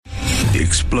The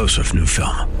explosive new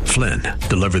film, Flynn,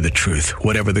 deliver the truth,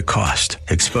 whatever the cost,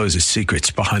 exposes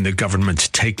secrets behind the government's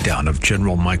takedown of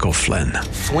General Michael Flynn.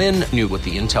 Flynn knew what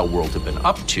the intel world had been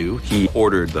up to. He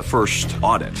ordered the first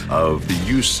audit of the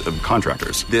use of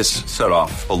contractors. This set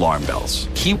off alarm bells.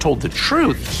 He told the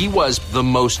truth. He was the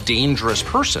most dangerous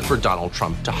person for Donald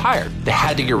Trump to hire. They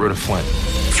had to get rid of Flynn.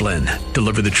 Flynn,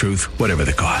 deliver the truth, whatever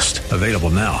the cost. Available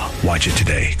now. Watch it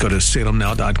today. Go to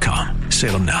salemnow.com.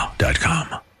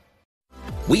 salemnow.com.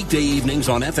 Weekday evenings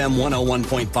on FM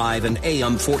 101.5 and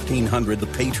AM 1400 The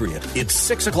Patriot. It's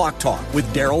 6 o'clock talk with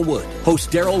Daryl Wood. Host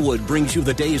Daryl Wood brings you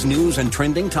the day's news and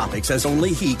trending topics as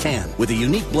only he can, with a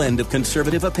unique blend of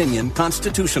conservative opinion,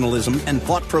 constitutionalism, and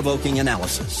thought-provoking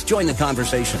analysis. Join the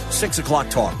conversation. 6 o'clock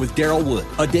talk with Daryl Wood.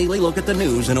 A daily look at the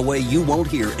news in a way you won't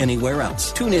hear anywhere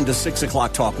else. Tune in to 6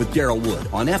 o'clock talk with Daryl Wood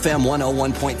on FM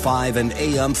 101.5 and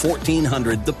AM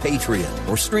 1400 The Patriot,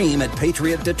 or stream at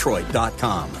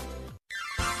patriotdetroit.com.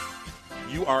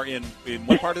 You are in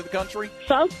what part of the country?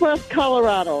 Southwest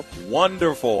Colorado.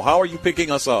 Wonderful. How are you picking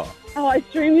us up? Oh, I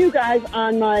stream you guys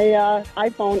on my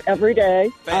iPhone every day.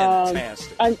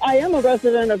 Fantastic. I am a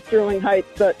resident of Sterling Heights,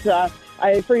 but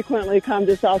I frequently come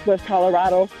to Southwest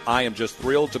Colorado. I am just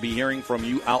thrilled to be hearing from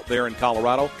you out there in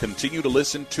Colorado. Continue to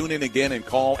listen, tune in again, and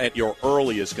call at your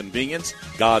earliest convenience.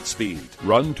 Godspeed.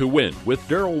 Run to Win with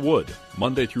Daryl Wood,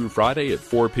 Monday through Friday at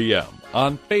 4 p.m.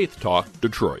 on Faith Talk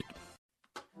Detroit.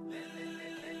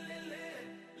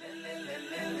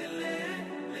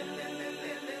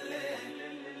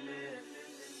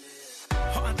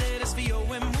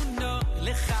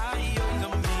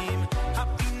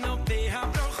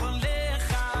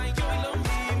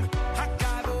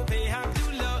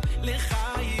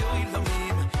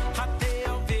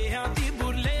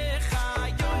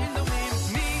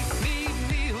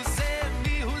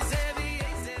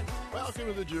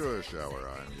 The Jewish Hour.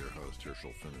 I'm your host,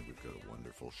 Herschel Finman. We've got a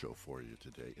wonderful show for you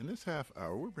today. In this half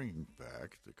hour, we're bringing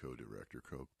back the co-director,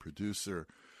 co-producer,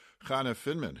 Chana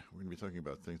Finman. We're going to be talking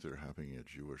about things that are happening at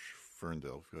Jewish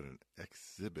Ferndale. We've got an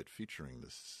exhibit featuring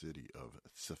the city of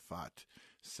Tsfat,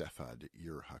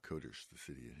 Ir HaKodesh, the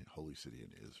city, holy city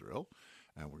in Israel.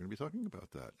 And we're going to be talking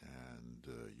about that, and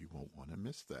you won't want to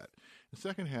miss that. In the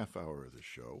second half hour of the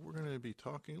show, we're going to be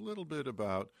talking a little bit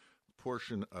about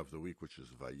portion of the week, which is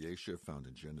Vayeshev, found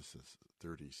in Genesis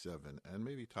 37, and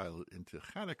maybe tie it into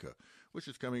Hanukkah, which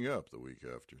is coming up the week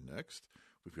after next.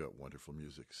 We've got wonderful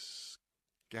music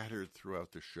scattered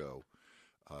throughout the show,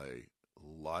 a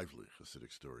lively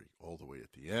Hasidic story all the way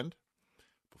at the end.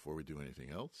 Before we do anything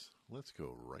else, let's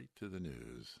go right to the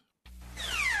news.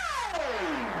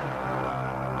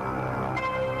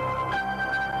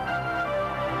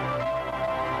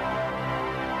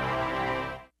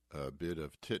 A bit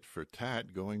of tit for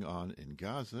tat going on in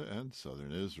Gaza and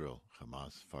southern Israel.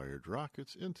 Hamas fired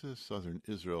rockets into southern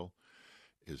Israel.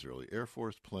 Israeli Air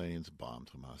Force planes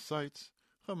bombed Hamas sites.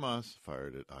 Hamas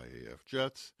fired at IAF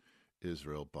jets.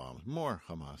 Israel bombed more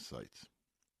Hamas sites.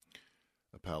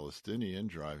 A Palestinian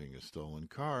driving a stolen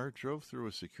car drove through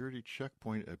a security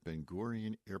checkpoint at Ben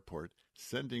Gurion Airport,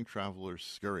 sending travelers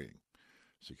scurrying.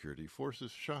 Security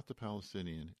forces shot the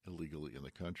Palestinian illegally in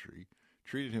the country,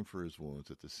 treated him for his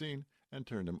wounds at the scene, and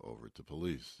turned him over to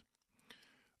police.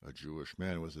 A Jewish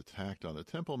man was attacked on the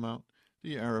Temple Mount.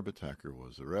 The Arab attacker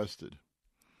was arrested.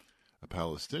 A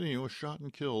Palestinian was shot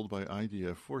and killed by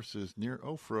IDF forces near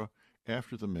Ofra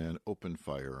after the man opened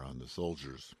fire on the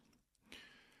soldiers.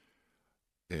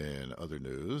 In other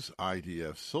news,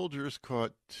 IDF soldiers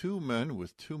caught 2 men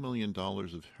with $2 million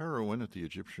of heroin at the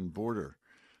Egyptian border.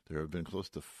 There have been close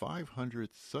to 500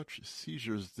 such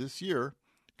seizures this year,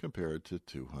 compared to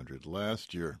 200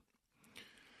 last year.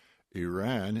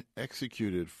 Iran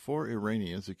executed 4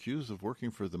 Iranians accused of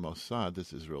working for the Mossad,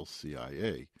 that's Israel's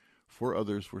CIA. 4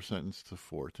 others were sentenced to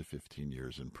 4 to 15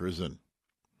 years in prison.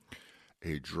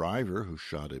 A driver who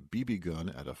shot a BB gun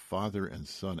at a father and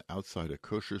son outside a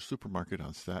kosher supermarket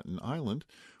on Staten Island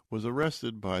was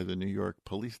arrested by the New York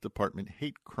Police Department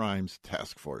Hate Crimes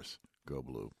Task Force. Go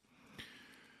Blue.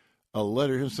 A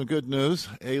letter, here's some good news.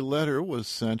 A letter was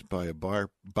sent by a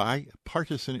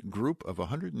bipartisan group of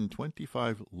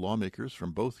 125 lawmakers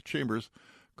from both chambers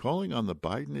calling on the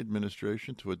Biden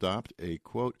administration to adopt a,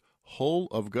 quote, whole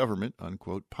of government,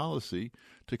 unquote, policy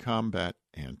to combat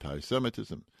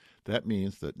anti-Semitism. That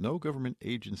means that no government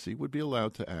agency would be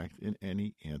allowed to act in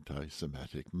any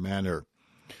anti-Semitic manner.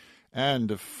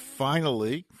 And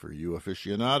finally, for you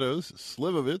aficionados,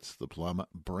 Slivovitz, the plum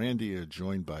brandy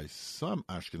joined by some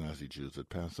Ashkenazi Jews at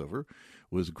Passover,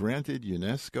 was granted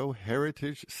UNESCO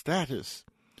heritage status.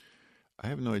 I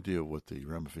have no idea what the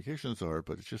ramifications are,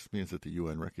 but it just means that the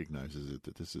UN recognizes it,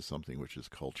 that this is something which is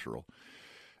cultural.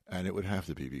 And it would have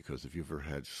to be, because if you've ever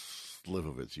had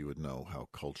Slivovitz, you would know how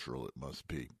cultural it must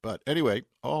be. But anyway,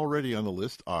 already on the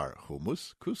list are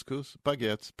hummus, couscous,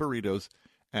 baguettes, burritos,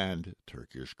 and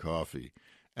Turkish coffee.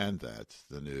 And that's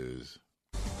the news.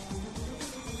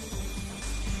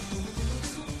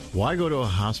 Why go to a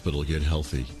hospital to get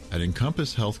healthy? At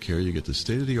Encompass Healthcare, you get the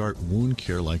state-of-the-art wound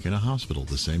care like in a hospital.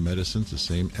 The same medicines, the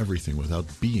same everything without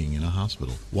being in a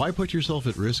hospital. Why put yourself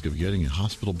at risk of getting a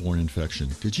hospital-borne infection?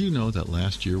 Did you know that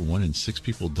last year 1 in 6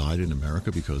 people died in America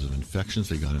because of infections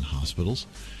they got in hospitals?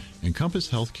 Encompass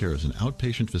Healthcare is an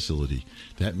outpatient facility.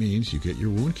 That means you get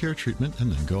your wound care treatment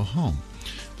and then go home.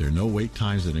 There are no wait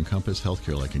times at Encompass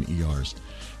Healthcare like in ERs.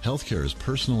 Healthcare is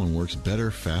personal and works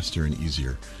better, faster, and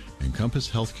easier. Encompass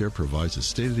Healthcare provides a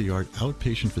state-of-the-art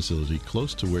outpatient facility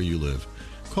close to where you live.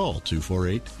 Call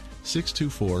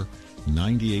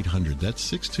 248-624-9800.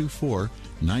 That's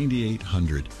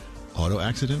 624-9800. Auto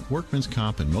accident, workman's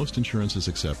comp, and most insurance is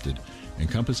accepted.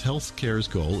 Encompass Healthcare's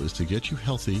goal is to get you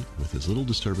healthy with as little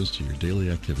disturbance to your daily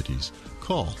activities.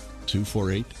 Call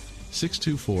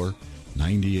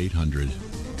 248-624-9800.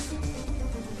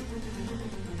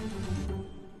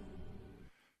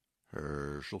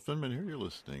 Herschel Finman here. You're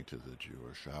listening to the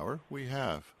Jewish Hour. We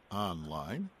have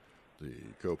online the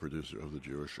co-producer of the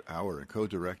Jewish Hour and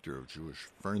co-director of Jewish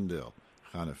Ferndale,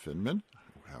 Chana Finman.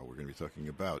 How we're going to be talking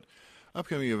about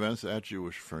upcoming events at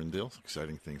Jewish Ferndale.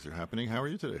 Exciting things are happening. How are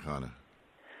you today, Chana?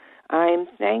 I'm,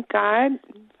 thank God,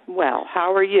 well.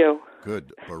 How are you?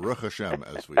 Good. Baruch Hashem,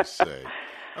 as we say.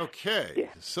 Okay, yeah.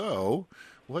 So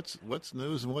what's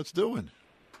news and what's doing?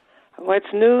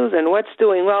 What's news and what's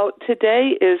doing? Well,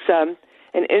 today is an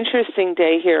interesting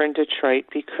day here in Detroit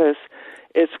because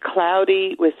it's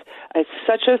cloudy with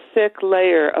such a thick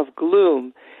layer of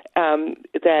gloom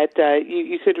that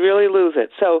you could really lose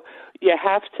it. So you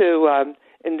have to,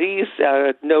 in these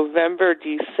November,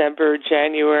 December,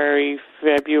 January,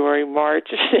 February,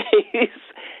 March days,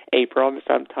 April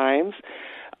sometimes,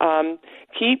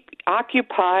 keep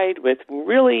occupied with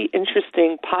really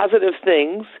interesting, positive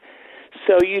things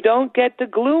so you don't get the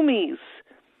gloomies.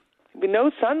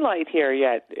 No sunlight here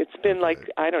yet. It's been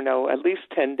at least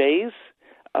 10 days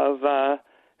of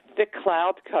thick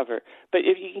cloud cover. But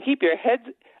if you can keep your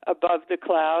head above the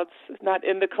clouds, not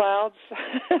in the clouds,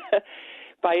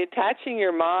 by attaching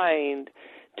your mind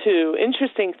to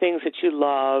interesting things that you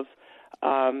love,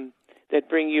 that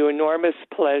bring you enormous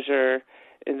pleasure,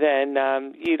 then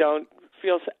you don't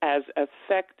feel as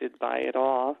affected by it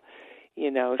all.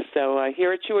 So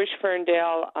here at Jewish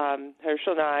Ferndale,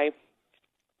 Herschel and I,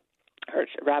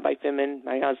 Rabbi Finman,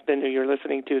 my husband, who you're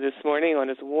listening to this morning on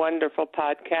his wonderful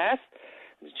podcast,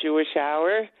 the Jewish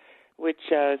Hour,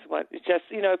 which is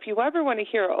if you ever want to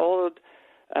hear old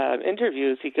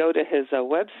interviews, you go to his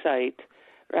website,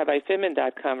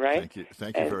 rabbifinman.com, right?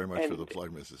 Thank you very much for the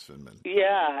plug, Mrs. Finman.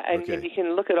 Yeah, and you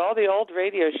can look at all the old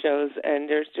radio shows, and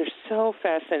they're so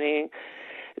fascinating.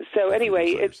 So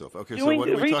anyway, so what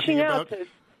are we reaching out about? to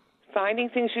finding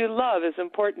things you love is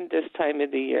important this time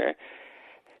of the year.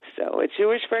 So at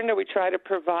Jewish Ferndale, we try to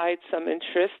provide some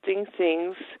interesting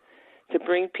things to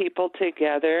bring people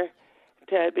together,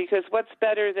 because what's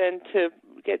better than to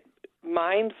get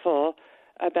mindful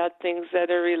about things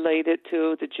that are related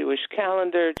to the Jewish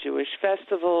calendar, Jewish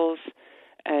festivals,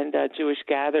 and Jewish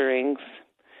gatherings.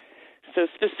 So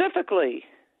specifically,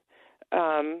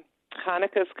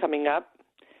 Hanukkah's coming up,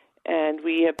 and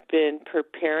we have been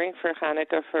preparing for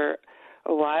Hanukkah for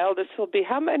a while. This will be,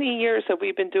 how many years have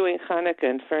we been doing Hanukkah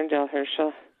in Ferndale,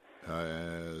 Herschel?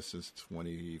 Since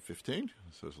 2015,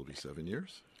 so this will be 7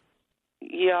 years.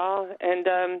 Yeah, and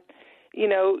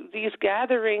these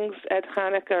gatherings at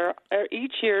Hanukkah are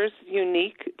each year's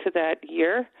unique to that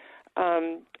year.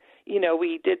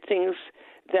 We did things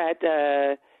that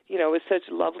it was such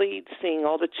lovely seeing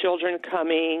all the children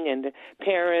coming, and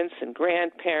parents and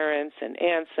grandparents and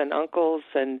aunts and uncles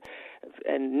and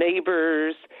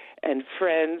neighbors and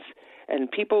friends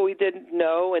and people we didn't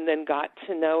know and then got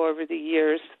to know over the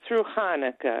years through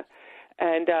Hanukkah.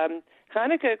 And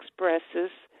Hanukkah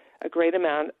expresses a great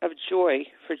amount of joy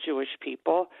for Jewish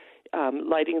people.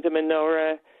 Lighting the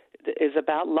menorah is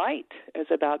about light, is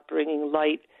about bringing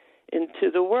light into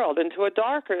the world, into a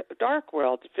dark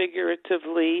world,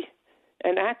 figuratively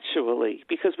and actually,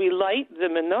 because we light the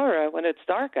menorah when it's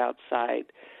dark outside.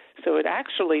 So it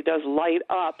actually does light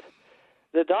up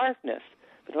the darkness,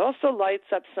 but it also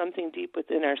lights up something deep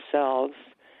within ourselves,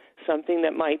 something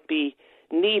that might be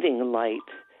needing light.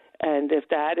 And if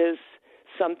that is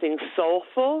something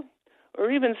soulful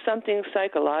or even something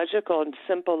psychological and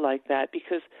simple like that,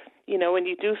 because, when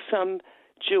you do some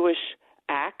Jewish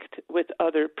act with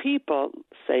other people,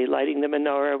 say lighting the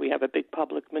menorah. We have a big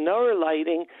public menorah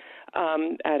lighting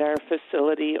at our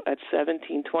facility at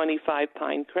 1725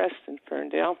 Pine Crest in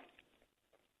Ferndale.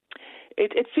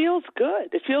 It feels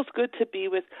good. It feels good to be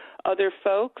with other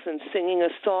folks and singing a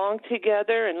song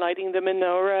together and lighting the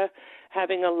menorah,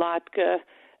 having a latke,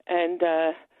 and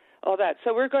all that.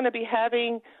 So we're going to be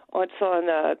having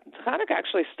Hanukkah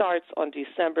actually starts on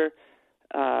December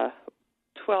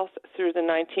 12th through the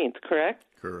 19th, correct?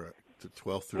 Correct. The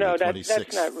 12th through no, the 26th. No,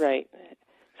 that's not right.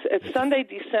 It's Sunday,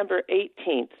 December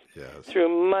 18th through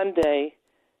Monday,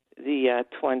 the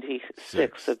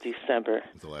 26th of December.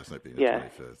 The last night being the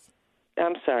 25th.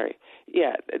 I'm sorry.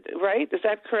 Yeah, right? Is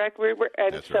that correct?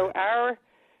 That's right.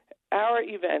 Our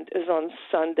event is on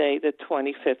Sunday, the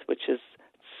 25th, which is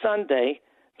Sunday,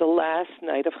 the last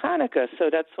night of Hanukkah. So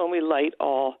that's when we light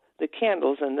all the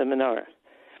candles in the menorah.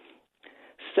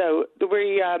 So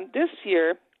we this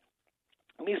year,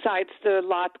 besides the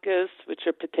latkes, which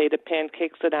are potato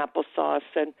pancakes and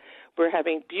applesauce, and we're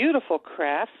having beautiful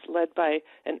crafts led by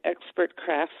an expert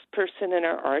craftsperson in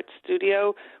our art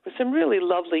studio with some really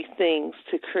lovely things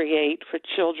to create for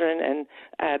children and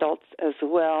adults as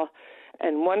well,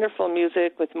 and wonderful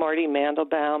music with Marty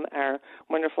Mandelbaum, our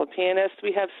wonderful pianist.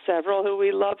 We have several who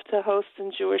we love to host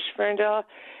in Jewish Ferndale,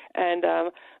 and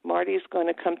Marty's going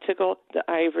to come tickle the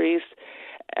ivories,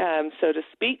 so to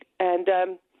speak. And,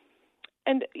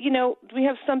 you know, we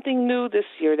have something new this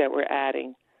year that we're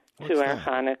adding to our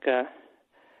Hanukkah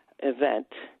event.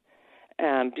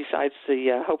 Besides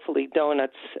the, hopefully,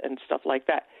 donuts and stuff like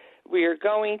that. We are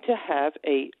going to have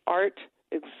a art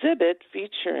exhibit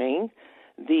featuring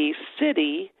the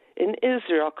city in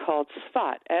Israel called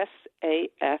Tsfat,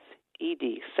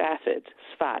 S-A-F-E-D,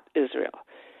 Tsfat, Israel.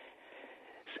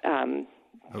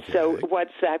 So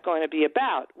what's that going to be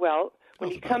about? Well,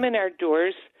 when you come in our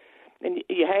doors and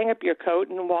you hang up your coat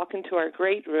and walk into our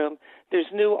great room,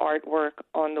 there's new artwork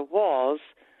on the walls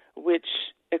which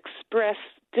express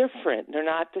different. They're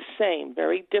not the same.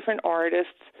 Very different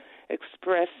artists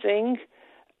expressing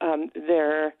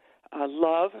their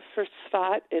love for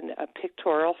Tsfat in a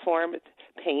pictorial form,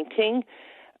 painting.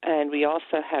 And we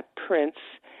also have prints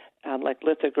like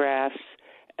lithographs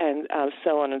and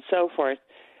so on and so forth.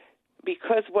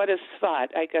 Because what is Tsfat?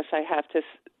 I guess I have to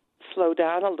slow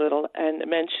down a little and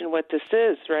mention what this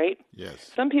is, right?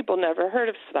 Yes. Some people never heard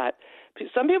of Tsfat.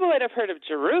 Some people might have heard of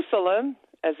Jerusalem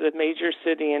as a major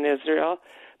city in Israel,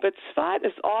 but Tsfat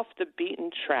is off the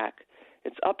beaten track.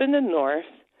 It's up in the north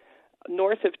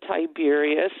of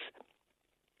Tiberias,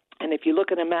 and if you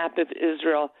look at a map of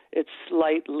Israel, it's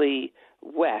slightly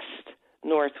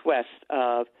northwest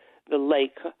of the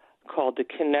lake called the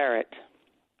Kinneret,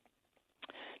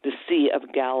 the Sea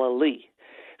of Galilee.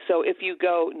 So if you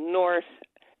go north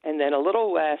and then a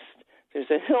little west, there's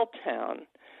a hill town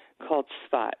called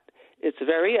Tsfat. It's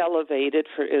very elevated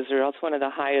for Israel. It's one of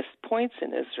the highest points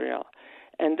in Israel.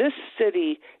 And this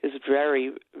city is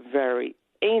very, very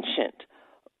ancient,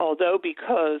 although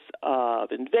because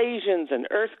of invasions and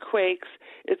earthquakes,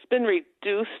 it's been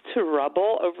reduced to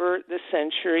rubble over the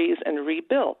centuries and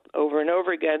rebuilt over and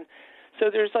over again.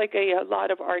 So there's like a lot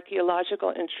of archaeological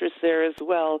interest there as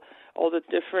well, all the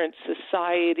different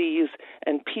societies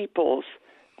and peoples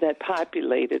that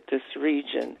populated this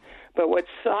region. But what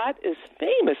Tsfat is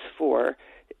famous for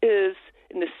is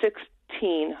in the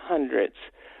 1600s,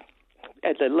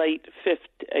 at the late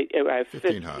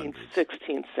 15th,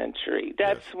 16th century.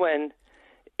 That's when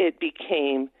it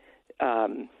became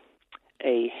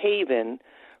a haven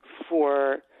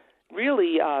for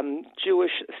really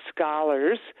Jewish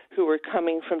scholars who were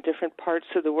coming from different parts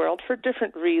of the world for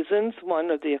different reasons.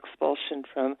 One of the expulsion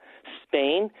from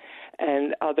Spain,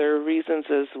 and other reasons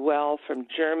as well from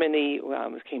Germany.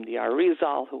 Came the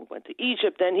Arizal, who went to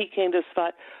Egypt. Then he came to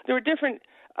Tsfat. There were different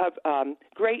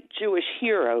great Jewish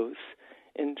heroes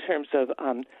in terms of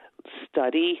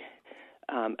study,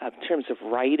 in terms of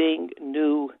writing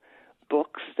new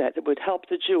books that would help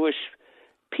the Jewish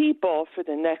people for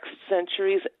the next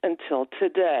centuries until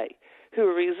today,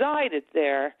 who resided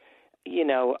there, in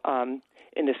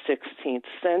the 16th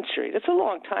century. That's a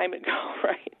long time ago,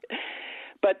 right?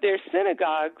 But their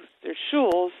synagogues, their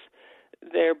shuls,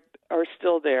 they are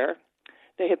still there.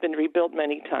 They have been rebuilt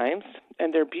many times,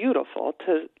 and they're beautiful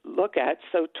to look at.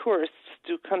 So tourists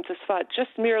do come to Tsfat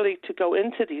just merely to go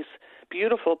into these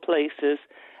beautiful places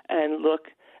and look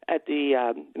at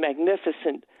the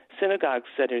magnificent synagogues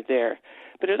that are there.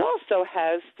 But it also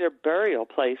has their burial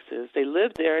places. They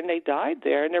lived there and they died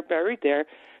there and they're buried there.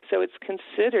 So it's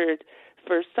considered,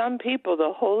 for some people,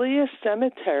 the holiest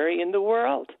cemetery in the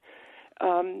world.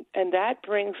 and that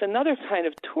brings another kind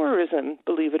of tourism,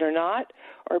 believe it or not,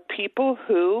 or people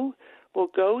who will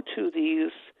go to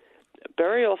these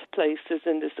burial places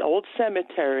in this old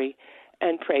cemetery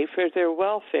and pray for their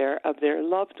welfare of their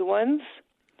loved ones.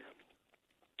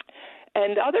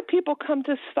 And other people come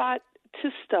to Tsfat to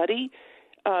study.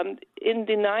 In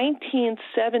the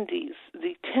 1970s,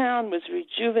 the town was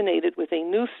rejuvenated with a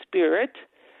new spirit.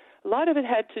 A lot of it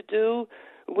had to do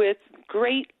with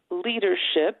great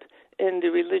leadership in the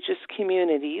religious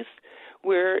communities,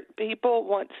 where people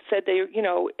once said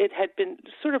it had been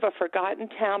sort of a forgotten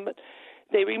town, but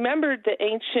they remembered the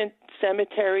ancient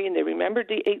cemetery, and they remembered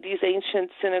these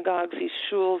ancient synagogues, these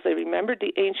shuls. They remembered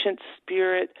the ancient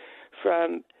spirit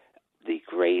from the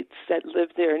greats that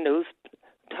lived there in those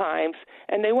times,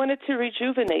 and they wanted to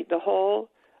rejuvenate the whole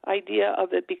idea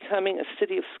of it becoming a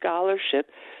city of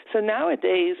scholarship. So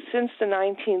nowadays, since the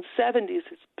 1970s,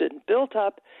 it's been built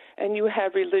up, and you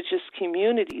have religious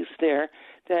communities there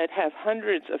that have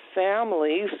hundreds of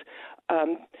families.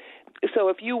 So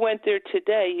if you went there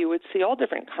today, you would see all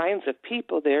different kinds of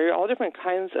people there, all different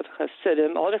kinds of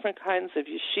Hasidim, all different kinds of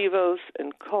yeshivos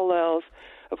and kollels.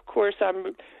 Of course,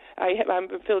 I'm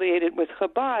affiliated with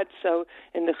Chabad, so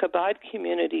in the Chabad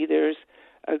community, there's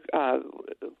a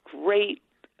great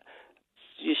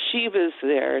yeshivas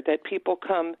there that people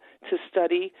come to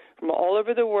study from all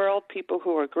over the world, people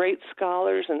who are great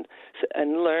scholars and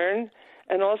learn,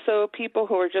 and also people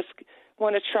who are just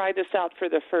want to try this out for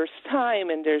the first time,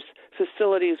 and there's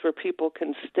facilities where people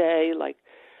can stay, like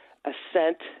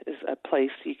Ascent is a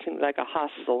place you can, like a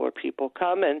hostel where people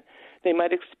come and they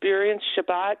might experience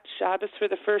Shabbos for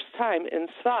the first time in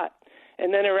Tsfat.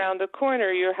 And then around the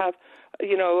corner you have,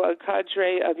 a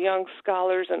cadre of young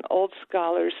scholars and old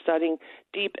scholars studying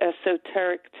deep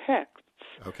esoteric texts.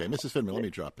 Okay, Mrs. Finman, let me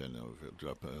drop in.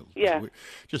 Yeah.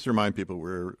 Just to remind people,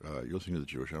 you're listening to the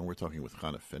Jewish Hour. We're talking with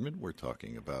Chana Finman. We're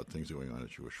talking about things going on at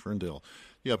Jewish Ferndale,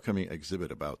 the upcoming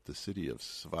exhibit about the city of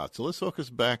Tsfat. So let's focus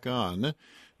back on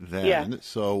then. Yeah.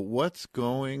 So what's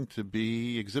going to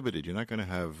be exhibited? You're not going to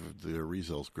have the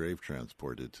Riesel's grave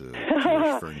transported to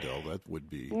Jewish Ferndale. That would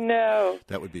be... No.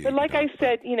 That would be... But like I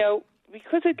said,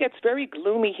 because it gets very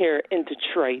gloomy here in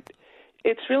Detroit,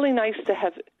 it's really nice to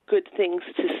have good things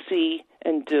to see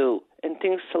and do and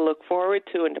things to look forward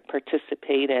to and to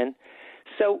participate in.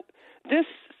 So this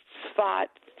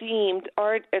Tsfat-themed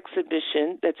art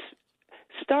exhibition that's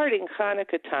starting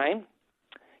Hanukkah time,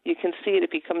 you can see it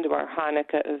if you come to our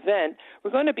Hanukkah event,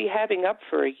 we're going to be having up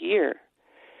for a year.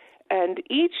 And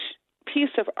each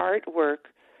piece of artwork,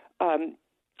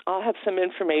 I'll have some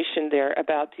information there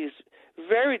about these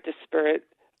very disparate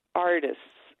artists.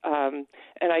 And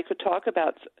I could talk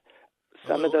about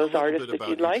some of those artists if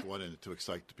you'd like. One, and to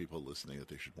excite the people listening that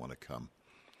they should want to come.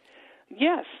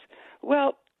 Yes.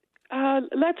 Well,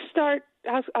 let's start.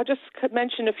 I'll just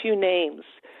mention a few names.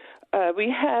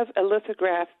 We have a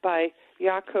lithograph by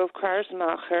Yaakov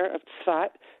Krausmacher of Tsfat,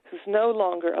 who's no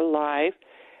longer alive.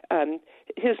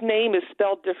 His name is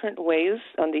spelled different ways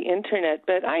on the Internet,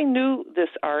 but I knew this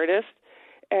artist,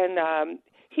 and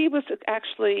he was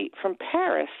actually from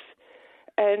Paris.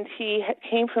 And he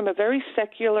came from a very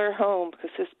secular home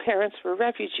because his parents were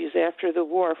refugees after the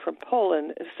war from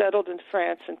Poland, settled in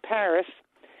France and Paris.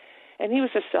 And he was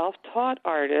a self-taught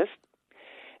artist.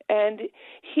 And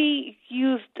he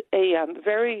used a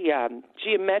very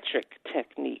geometric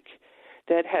technique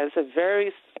that has a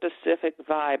very specific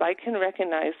vibe. I can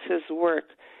recognize his work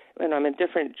when I'm in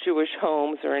different Jewish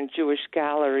homes or in Jewish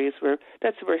galleries,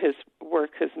 that's where his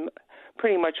work has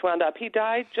pretty much wound up. He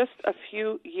died just a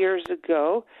few years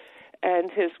ago,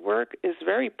 and his work is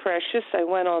very precious. I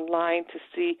went online to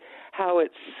see how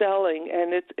it's selling,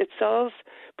 and it sells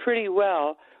pretty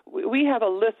well. We have a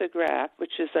lithograph,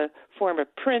 which is a form of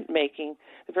printmaking,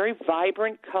 very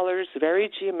vibrant colors, very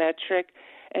geometric,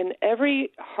 and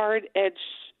every hard-edged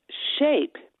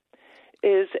shape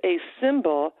is a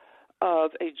symbol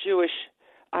of a Jewish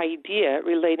idea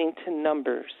relating to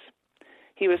numbers.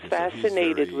 He was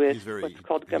fascinated with what's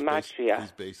called gematria.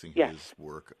 He's basing his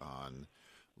work on,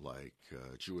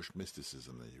 Jewish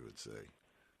mysticism, that you would say,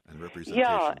 and representations.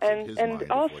 Yeah,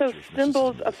 and also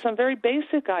symbols of some very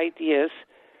basic ideas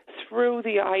through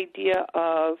the idea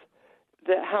of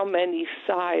how many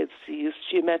sides these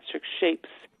geometric shapes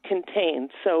contain.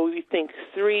 So you think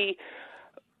three-sided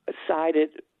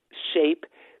shape.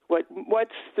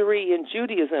 What's three in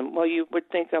Judaism? Well, you would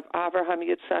think of Abraham,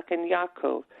 Yitzhak, and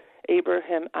Yaakov.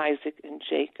 Abraham, Isaac, and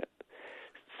Jacob.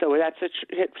 So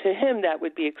to him that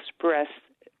would be expressed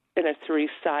in a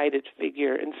three-sided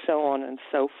figure, and so on and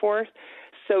so forth.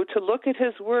 So to look at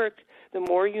his work, the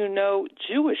more you know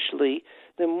Jewishly,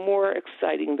 the more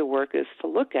exciting the work is to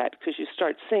look at because you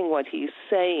start seeing what he's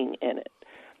saying in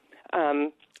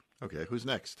it. Okay, who's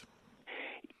next?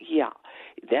 Yeah.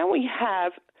 Then we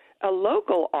have a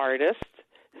local artist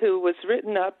who was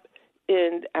written up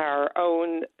in our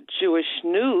own Jewish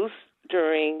news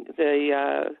during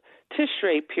the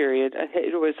Tishrei period.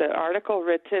 It was an article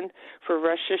written for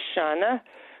Rosh Hashanah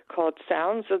called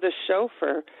Sounds of the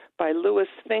Shofar by Louis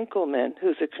Finkelman,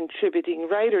 who's a contributing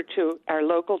writer to our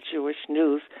local Jewish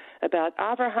news, about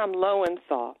Avraham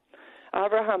Lowenthal.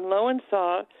 Avraham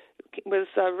Lowenthal was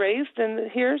raised in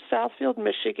here, Southfield,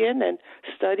 Michigan, and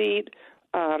studied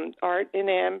art in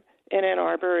Ann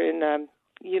Arbor in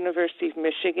University of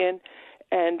Michigan,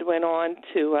 and went on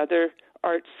to other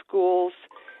art schools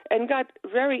and got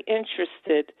very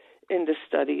interested in the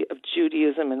study of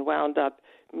Judaism and wound up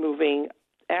moving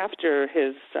after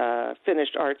his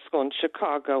finished art school in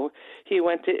Chicago. He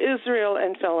went to Israel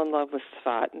and fell in love with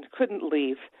Tsfat and couldn't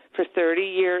leave. For 30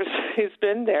 years he's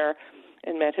been there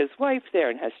and met his wife there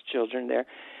and has children there.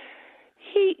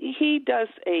 He does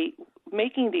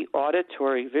making the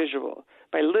auditory visual.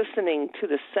 By listening to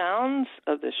the sounds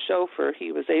of the shofar,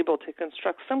 he was able to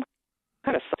construct some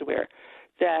kind of software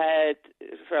that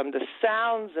from the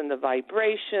sounds and the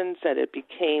vibrations that it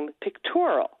became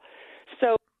pictorial.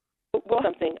 So well,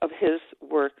 something of his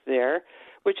work there,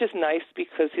 which is nice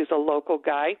because he's a local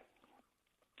guy.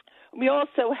 We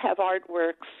also have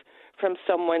artworks from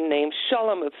someone named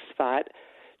Shalom of Tsfat.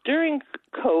 During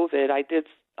COVID, I did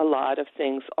a lot of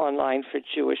things online for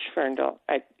Jewish Ferndale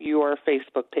at your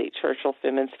Facebook page, Herschel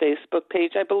Finman's Facebook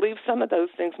page. I believe some of those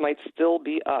things might still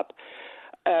be up.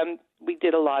 We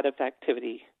did a lot of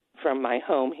activity from my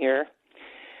home here.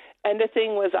 And the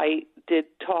thing was, I did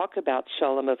talk about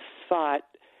Shalom of Tsfat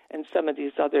and some of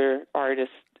these other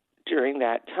artists during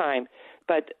that time.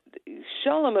 But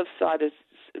Shalom of Tsfat is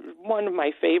one of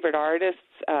my favorite artists.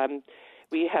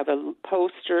 We have a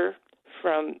poster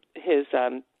from his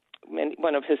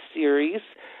one of his series.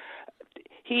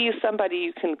 He is somebody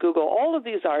you can Google. All of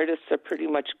these artists are pretty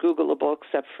much Googleable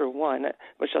except for one,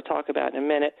 which I'll talk about in a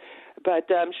minute. But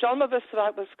Shalom of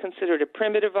Tsfat was considered a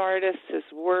primitive artist. His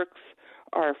works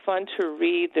are fun to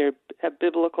read. They have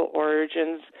biblical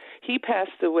origins. He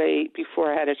passed away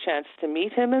before I had a chance to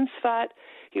meet him in Tsfat.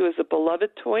 He was a beloved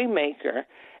toy maker,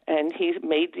 and he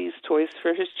made these toys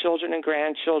for his children and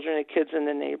grandchildren and kids in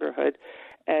the neighborhood.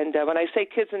 And when I say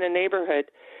kids in the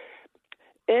neighborhood,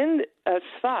 in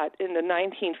Tsfat in the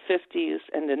 1950s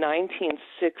and the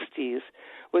 1960s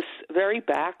was very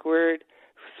backward,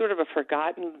 sort of a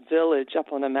forgotten village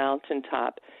up on a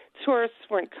mountaintop. Tourists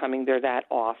weren't coming there that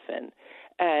often.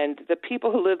 And the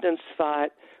people who lived in Tsfat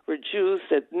were Jews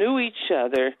that knew each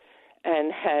other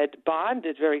and had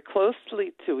bonded very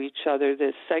closely to each other,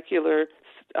 the secular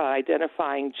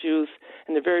identifying Jews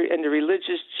and the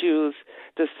religious Jews,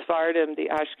 the Sephardim, the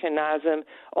Ashkenazim,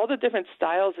 all the different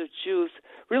styles of Jews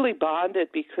really bonded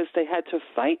because they had to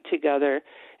fight together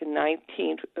in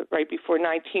right before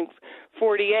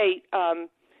 1948.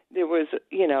 There was,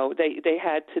 they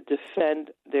had to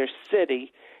defend their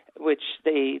city, which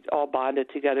they all bonded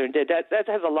together and did. That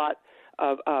has a lot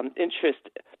of interest,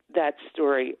 that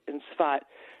story in Tsfat.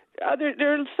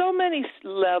 There are so many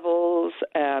levels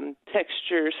and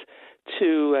textures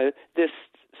to this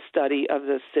study of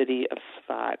the city of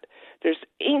Tsfat. There's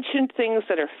ancient things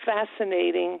that are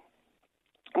fascinating.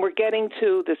 We're getting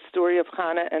to the story of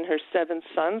Chana and her 7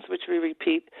 sons, which we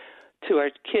repeat to our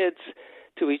kids,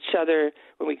 to each other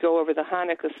when we go over the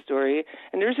Hanukkah story.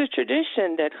 And there's a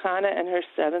tradition that Chana and her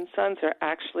 7 sons are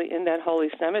actually in that holy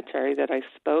cemetery that I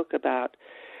spoke about.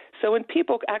 So when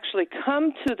people actually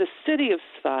come to the city of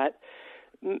Tsfat,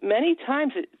 many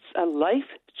times it's a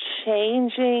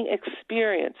life-changing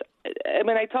experience.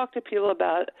 When I talk to people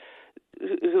about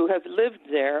who have lived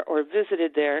there or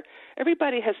visited there,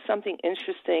 everybody has something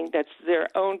interesting that's their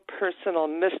own personal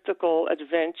mystical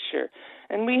adventure.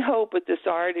 And we hope with this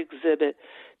art exhibit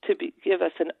to give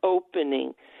us an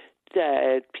opening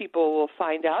that people will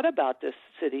find out about this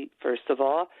city, first of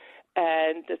all,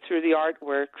 and through the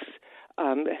artworks,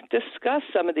 discuss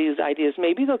some of these ideas.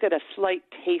 Maybe they'll get a slight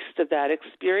taste of that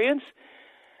experience.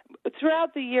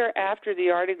 Throughout the year after the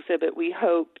art exhibit, we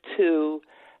hope to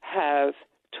have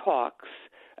talks,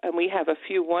 and we have a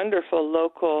few wonderful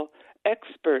local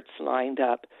experts lined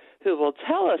up who will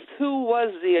tell us who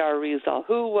was the Arizal,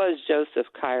 who was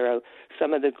Joseph Cairo,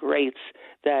 some of the greats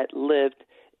that lived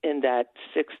in that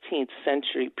 16th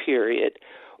century period,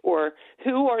 or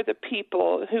who are the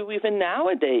people who even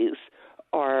nowadays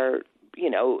are,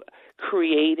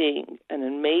 creating an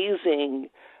amazing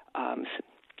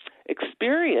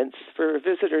experience for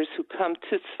visitors who come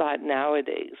to Tsfat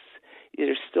nowadays.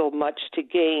 there's still much to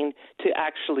gain to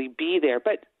actually be there.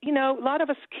 But, you know, a lot of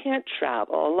us can't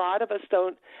travel. A lot of us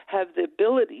don't have the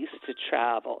abilities to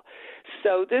travel.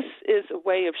 So this is a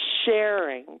way of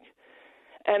sharing.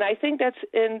 And I think that's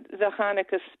in the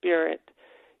Hanukkah spirit.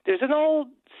 There's an old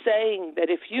saying that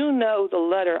if you know the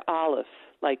letter Aleph,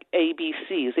 like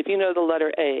ABCs, if you know the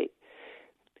letter A,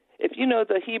 if you know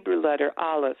the Hebrew letter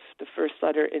Aleph, the first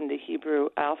letter in the Hebrew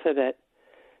alphabet,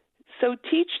 so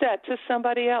teach that to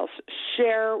somebody else.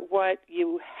 Share what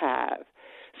you have.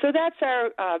 So that's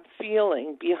our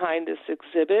feeling behind this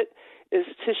exhibit, is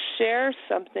to share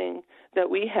something that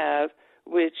we have,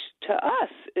 which to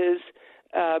us is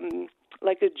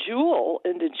like a jewel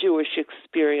in the Jewish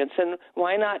experience. And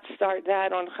why not start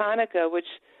that on Hanukkah, which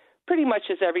pretty much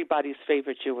is everybody's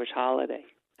favorite Jewish holiday.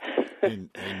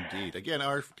 Indeed. Again,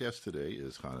 our guest today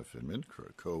is Chana Finman,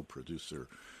 co-producer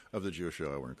of the Jewish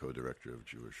Hour and co-director of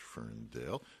Jewish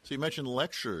Ferndale. So you mentioned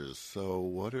lectures. So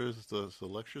what is the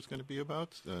lectures going to be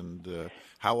about? And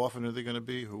how often are they going to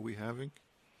be? Who are we having?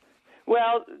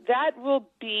 Well, that will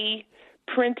be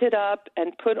printed up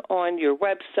and put on your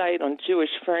website, on Jewish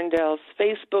Ferndale's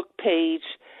Facebook page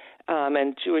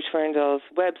and Jewish Ferndale's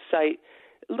website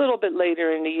a little bit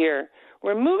later in the year.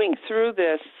 We're moving through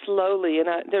this slowly, and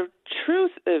the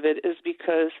truth of it is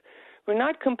because we're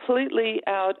not completely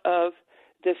out of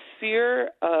the fear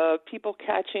of people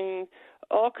catching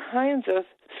all kinds of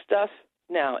stuff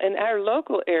now. In our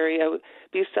local area,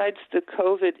 besides the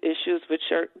COVID issues,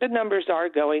 the numbers are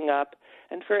going up,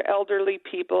 and for elderly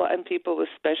people and people with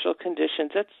special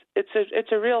conditions,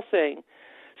 it's a real thing.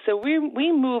 So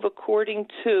we move according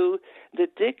to the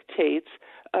dictates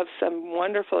of some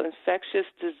wonderful infectious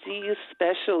disease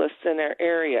specialists in our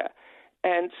area.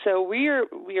 And so we are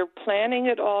planning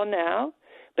it all now,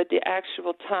 but the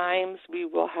actual times we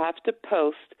will have to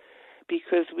post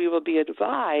because we will be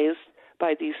advised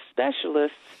by these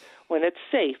specialists when it's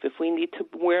safe, if we need to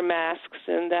wear masks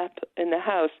in the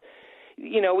house.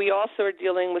 You know, we also are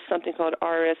dealing with something called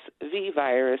RSV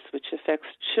virus, which affects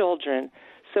children.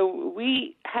 So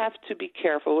we have to be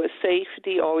careful.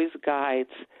 Safety always guides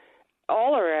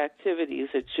all our activities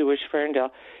at Jewish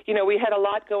Ferndale. You know, we had a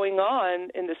lot going on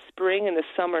in the spring and the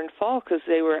summer and fall because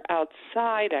they were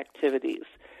outside activities.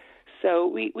 So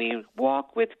we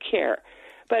walk with care.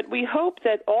 But we hope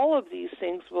that all of these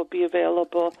things will be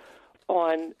available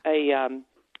on a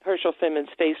Herschel Finman's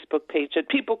Facebook page, that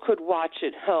people could watch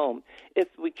at home if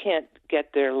we can't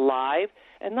get there live.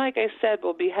 And like I said,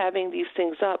 we'll be having these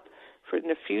things up in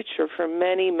the future for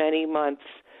many, many months.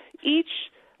 Each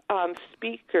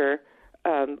speaker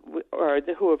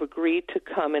who have agreed to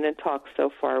come in and talk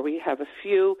so far, we have a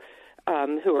few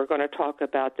who are going to talk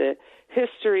about the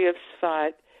history of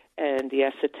Tsfat and the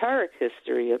esoteric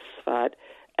history of Tsfat,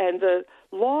 and the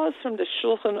laws from the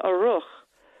Shulchan Aruch,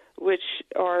 which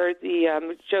are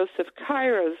the Joseph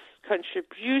Cairo's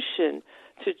contribution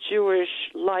to Jewish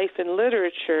life and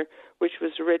literature, which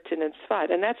was written in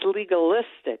Tsfat. And that's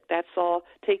legalistic. That's all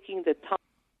taking the time,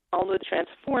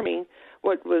 transforming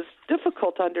what was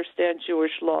difficult to understand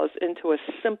Jewish laws into a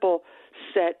simple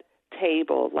set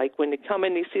table. Like when you come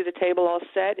in, you see the table all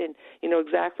set and you know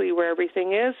exactly where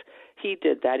everything is. He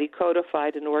did that. He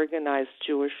codified and organized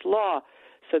Jewish law.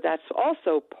 So that's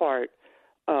also part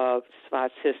of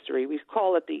Tsfat's history. We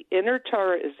call it the inner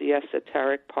Torah is the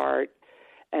esoteric part,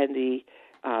 and the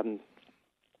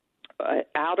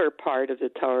outer part of the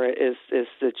Torah is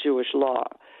the Jewish law.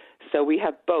 So we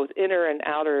have both inner and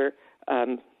outer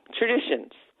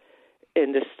traditions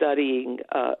in the studying,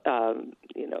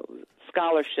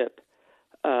 scholarship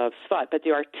of Tsfat. But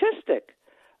the artistic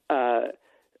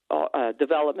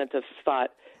development of Tsfat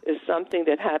is something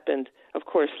that happened, of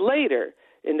course, later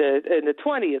in the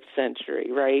 20th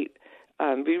century, right?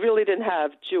 We really didn't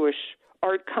have Jewish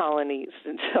art colonies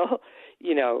until,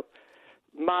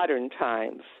 modern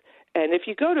times. And if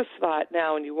you go to Tsfat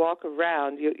now and you walk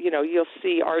around, you'll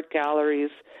see art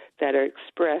galleries that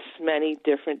express many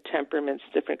different temperaments,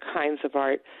 different kinds of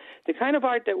art. The kind of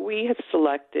art that we have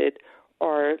selected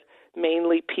are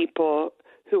mainly people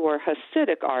who are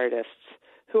Hasidic artists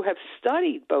who have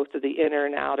studied both of the inner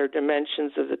and outer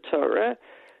dimensions of the Torah,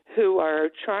 who are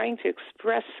trying to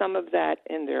express some of that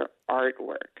in their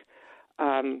artwork.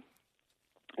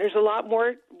 There's a lot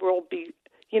more.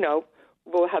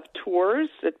 We'll have tours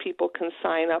that people can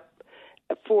sign up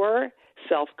for,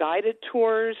 self-guided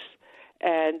tours,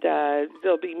 and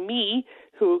there'll be me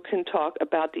who can talk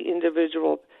about the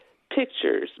individual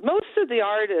pictures. Most of the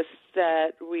artists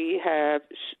that we have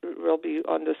will be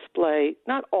on display,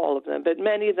 not all of them, but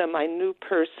many of them I knew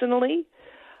personally,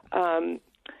 and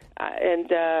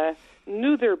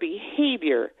knew their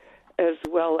behavior as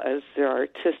well as their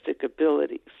artistic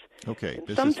abilities. Okay.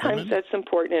 And sometimes that's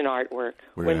important in artwork.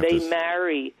 When they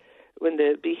marry, when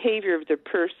the behavior of the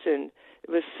person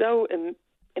was so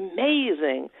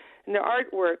amazing, and their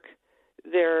artwork,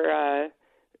 the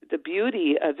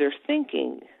beauty of their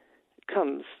thinking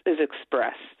is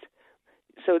expressed.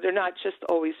 So they're not just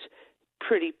always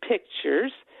pretty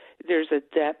pictures. There's a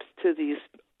depth to these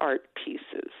art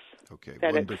pieces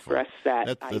that express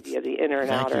that idea, the inner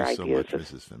and outer ideas. Thank you so much,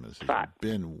 Mrs. Finman. This has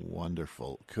been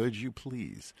wonderful. Could you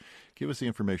please give us the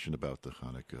information about the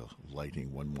Hanukkah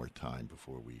lighting one more time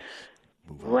before we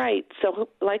move on? Right. So,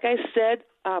 like I said,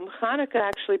 Hanukkah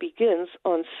actually begins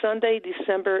on Sunday,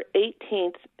 December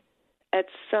 18th at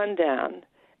sundown.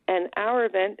 And our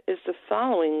event is the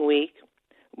following week,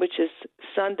 which is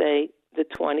Sunday, the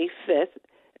 25th,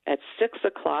 at 6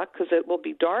 o'clock, because it will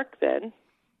be dark then.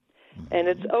 Mm-hmm. And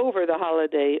it's over the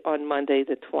holiday on Monday,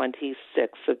 the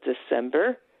 26th of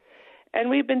December. And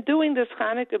we've been doing this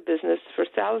Hanukkah business for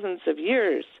thousands of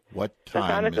years. What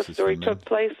time, The Hanukkah Mrs. story Finman? took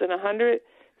place in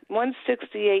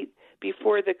 168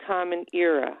 before the Common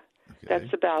Era. Okay.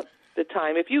 That's about the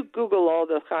time. If you Google all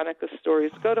the Hanukkah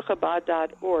stories, go to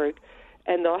Chabad.org,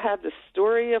 and they'll have the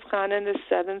story of Chana and his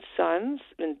 7 sons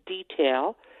in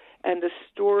detail, and the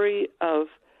story of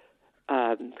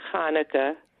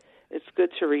Hanukkah. It's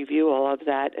good to review all of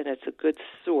that, and it's a good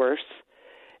source,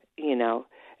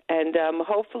 And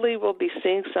hopefully we'll be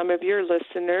seeing some of your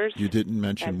listeners. You didn't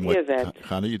mention what event.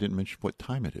 Chana, you didn't mention what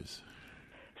time it is.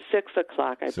 6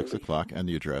 o'clock, I believe. 6 o'clock, and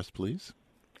the address, please.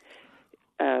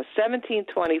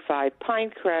 1725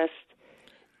 Pinecrest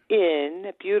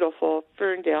in beautiful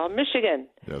Ferndale, Michigan.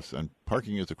 Yes, and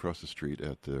parking is across the street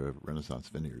at the Renaissance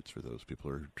Vineyards for those people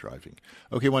who are driving.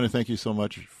 Okay, I want to thank you so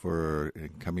much for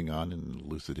coming on and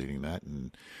elucidating that.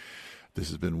 And this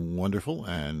has been wonderful,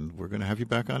 and we're going to have you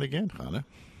back on again, Chana.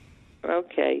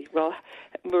 Okay. Well,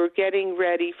 we're getting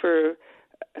ready for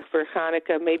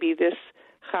Hanukkah. Maybe this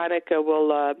Hanukkah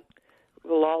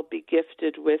will all be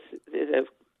gifted with the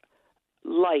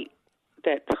light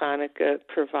that Hanukkah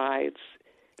provides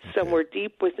somewhere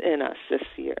deep within us this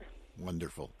year.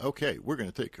 Wonderful. Okay, we're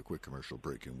going to take a quick commercial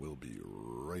break, and we'll be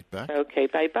right back. Okay,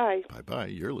 bye-bye. Bye-bye.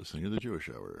 You're listening to The Jewish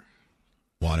Hour.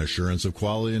 Want assurance of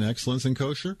quality and excellence in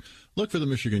kosher? Look for the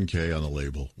Michigan K on the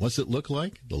label. What's it look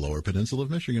like? The Lower Peninsula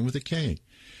of Michigan with a K.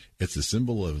 It's the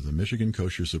symbol of the Michigan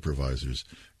Kosher Supervisors.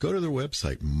 Go to their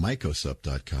website,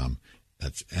 mycosup.com.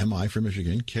 That's M-I for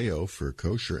Michigan, K-O for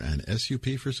kosher, and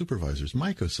S-U-P for supervisors,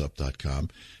 mycosup.com,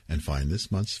 and find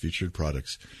this month's featured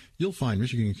products. You'll find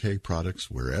Michigan K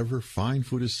products wherever fine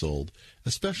food is sold,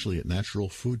 especially at Natural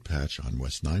Food Patch on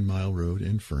West 9 Mile Road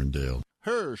in Ferndale.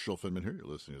 Herschel Finman here. You're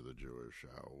listening to The Jewish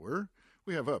Hour.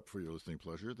 We have up for your listening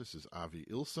pleasure. This is Avi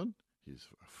Ilson. He's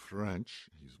French.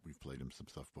 We've played him some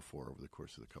stuff before over the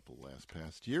course of the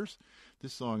past years.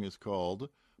 This song is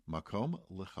called Makom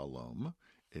Lechalom.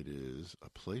 It is a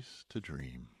place to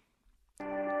dream.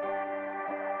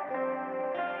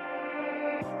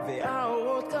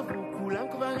 והאורות קבעו, כולם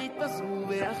כבר התפזרו,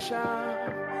 ועכשיו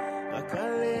רק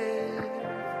הלב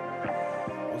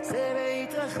רוצה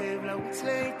להתרחב, לרוץ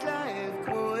להתלהב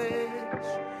כמו אש,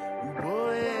 הוא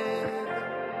בוער,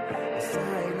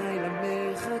 עשה עיניי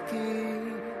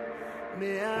למרחקים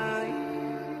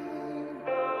מהעין,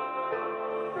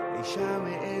 אישה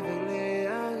מעבר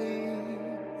להרים,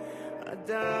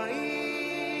 עדיין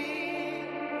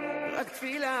רק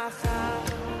תפילה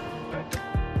אחת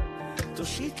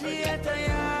תושיט לי את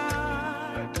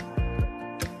היד,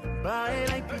 בא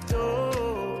אליי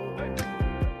פתאום,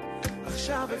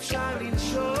 עכשיו אפשר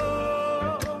לנשום,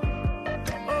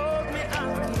 עוד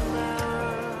מעט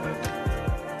כמעט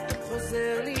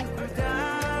חוזר לי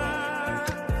נקודה,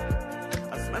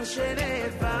 הזמן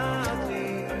שנאבק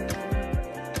לי,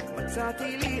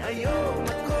 מצאתי לי היום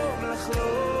מקום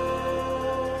לחלום.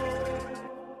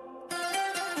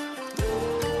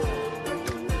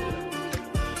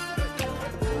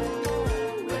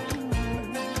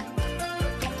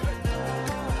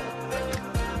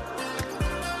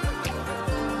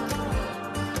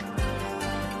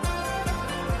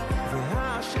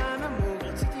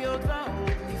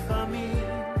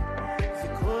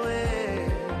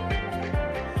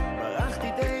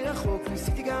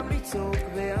 לצעוק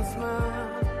והזמן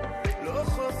לא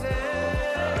חוזר,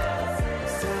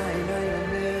 עשה אליי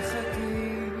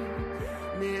למרחקים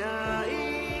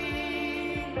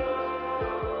מהעין,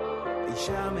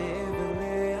 אישה מעבר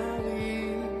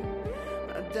להרים,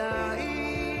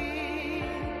 עדיין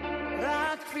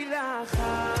רק תפילה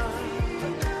אחת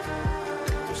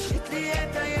תושיט לי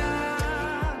את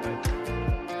היד,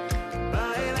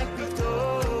 בא אליי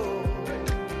פתאום,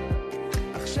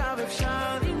 עכשיו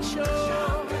אפשר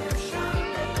לנשום,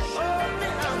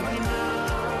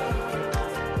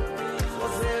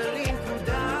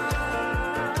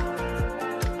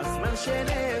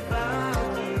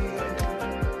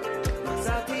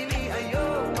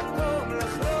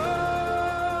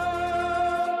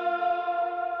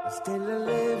 אז תן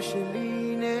ללב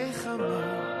שלי נחמה,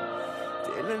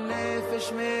 תן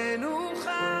לנפש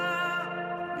מנוחה,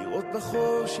 לראות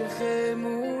בחושך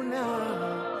אמונה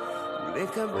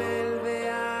ולקבל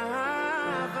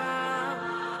באהבה,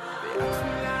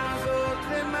 והתפילה הזאת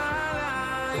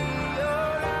למעלה היא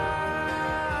עולה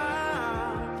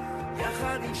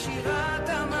יחד עם שירת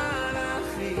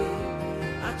המלאכים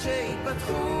עד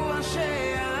שיפתחו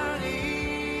השערים,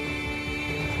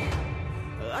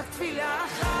 רק תפילה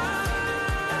אחת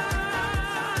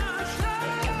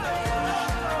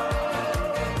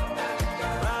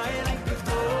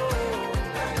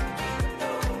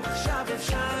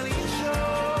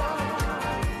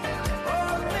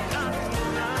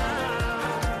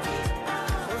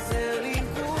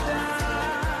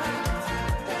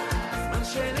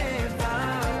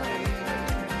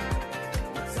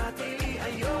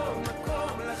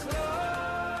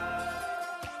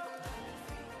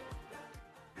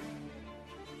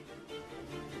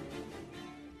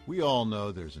We all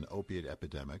know there's an opiate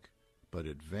epidemic, but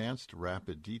Advanced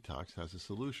Rapid Detox has a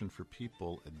solution for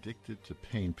people addicted to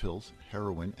pain pills,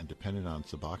 heroin, and dependent on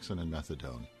Suboxone and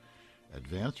methadone.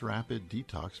 Advanced Rapid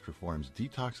Detox performs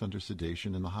detox under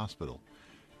sedation in the hospital.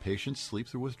 Patients sleep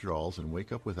through withdrawals and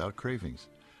wake up without cravings.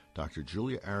 Dr.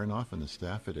 Julia Aronoff and the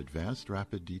staff at Advanced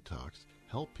Rapid Detox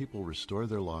help people restore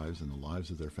their lives and the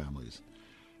lives of their families.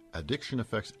 Addiction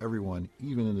affects everyone,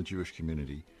 even in the Jewish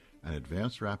community, and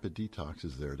Advanced Rapid Detox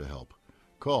is there to help.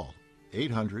 Call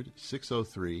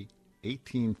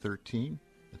 800-603-1813.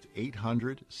 That's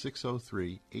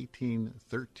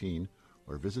 800-603-1813,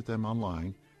 or visit them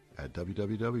online at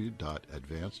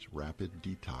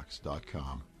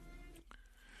www.advancedrapiddetox.com.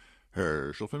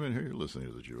 Herschel Finman here. You're listening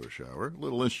to the Jewish Hour. A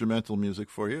little instrumental music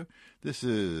for you. This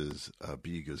is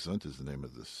Be Gesund is the name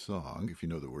of the song. If you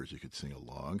know the words, you could sing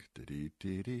along. I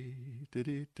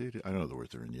don't know the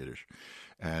words. They're in Yiddish.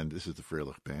 And this is the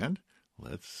Freilich Band.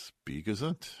 Let's be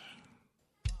gesund.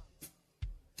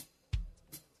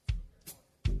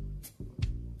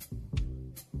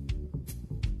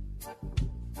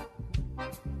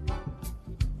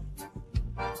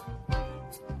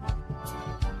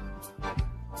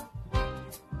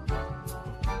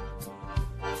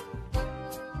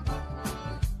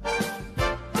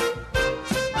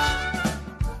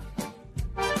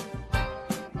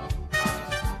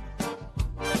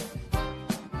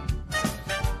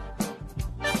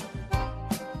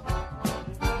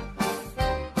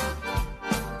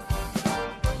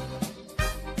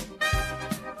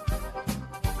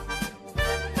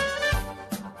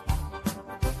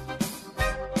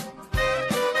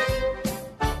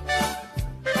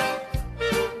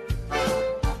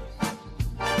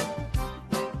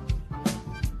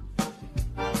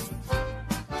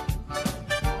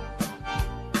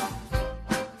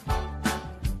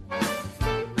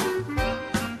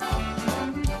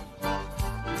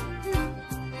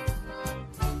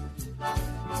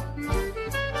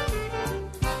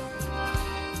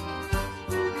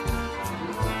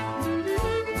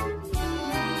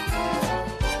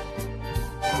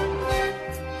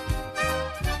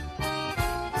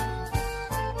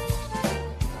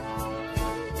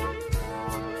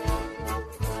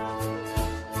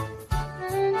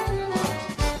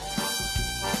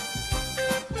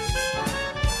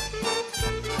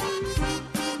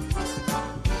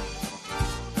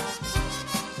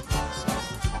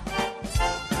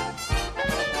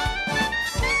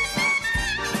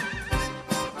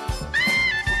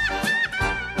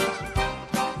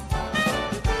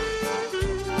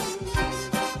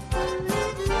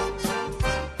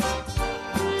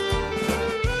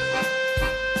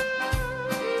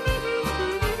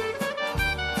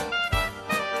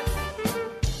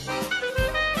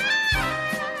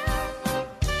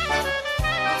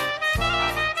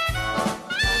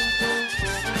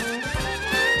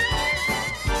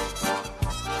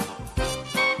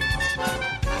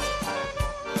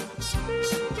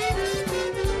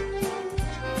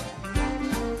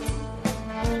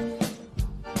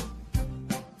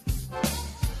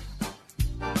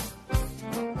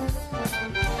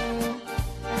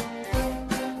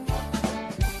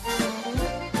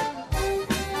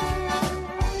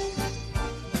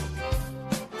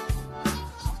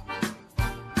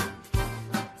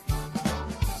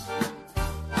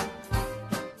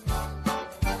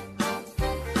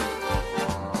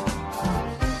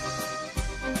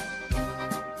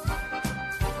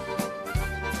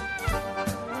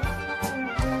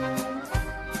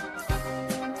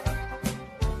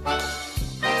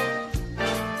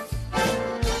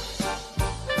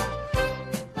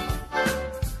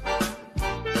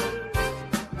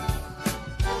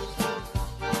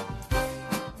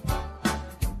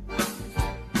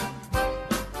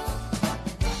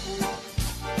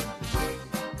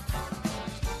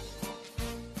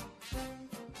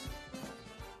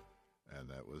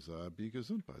 was Be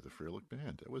Gesund by the Freilich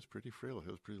Band. That was pretty Freilich.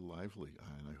 That was pretty lively.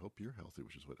 And I hope you're healthy,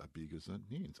 which is what Be Gesund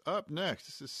means. Up next,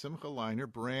 this is Simcha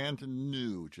Leiner, brand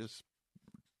new, just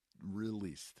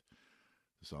released.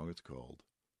 The song is called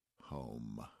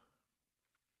Home.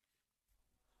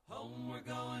 Home, we're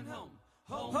going home.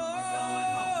 Home, we're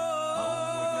going home. Home,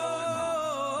 we're going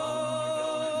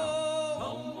home.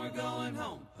 Home, we're going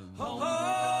home. Home,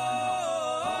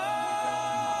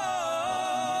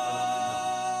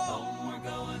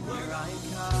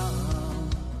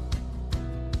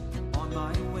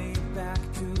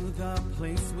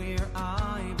 place where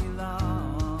I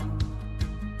belong.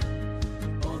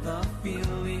 Oh, the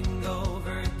feeling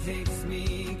overtakes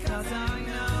me, 'cause I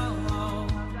know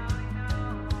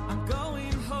I'm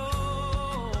going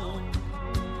home,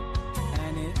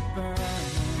 and it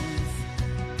burns.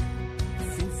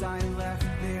 Since I left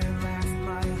there last,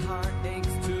 my heart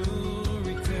aches to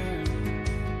return.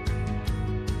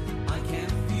 I can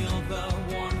feel the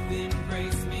warmth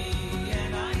embrace me.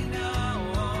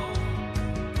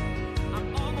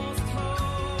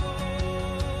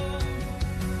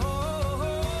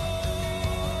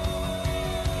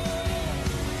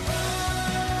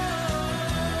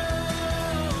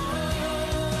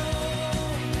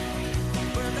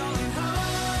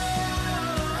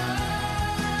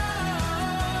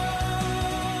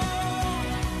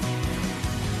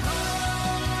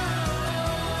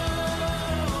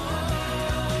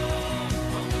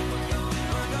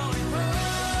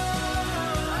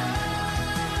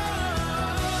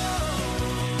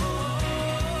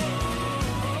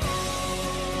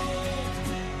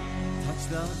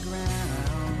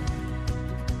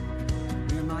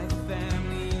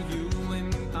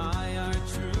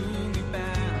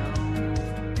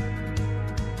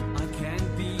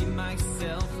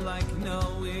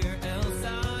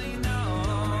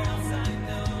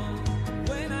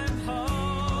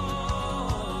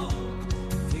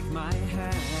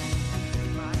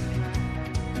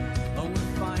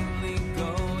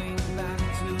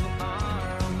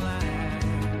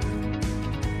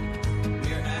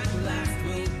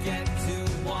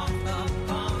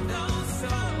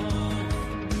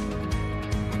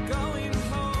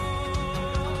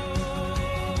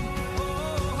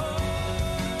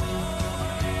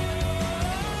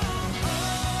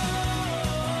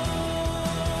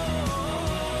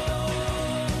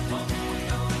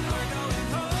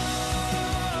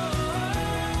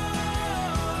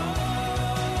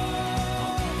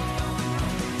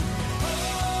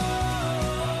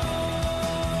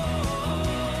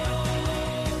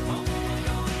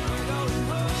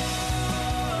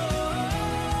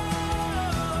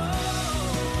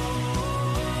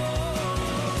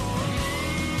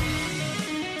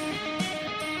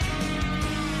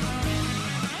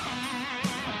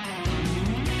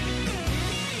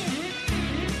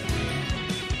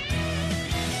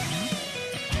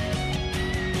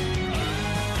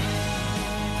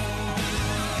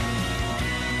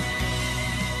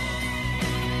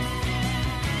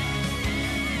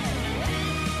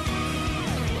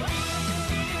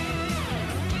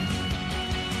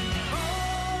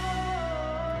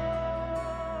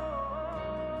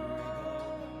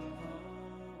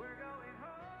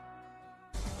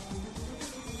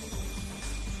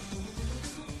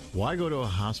 Why go to a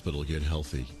hospital to get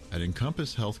healthy? At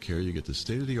Encompass Healthcare, you get the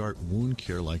state-of-the-art wound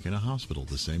care like in a hospital.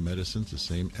 The same medicines, the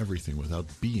same everything without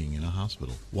being in a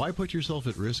hospital. Why put yourself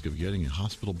at risk of getting a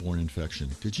hospital-borne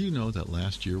infection? Did you know that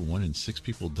last year 1 in 6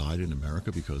 people died in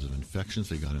America because of infections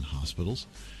they got in hospitals?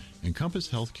 Encompass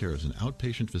Healthcare is an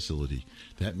outpatient facility.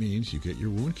 That means you get your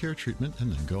wound care treatment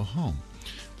and then go home.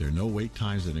 There are no wait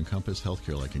times at Encompass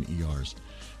Healthcare like in ERs.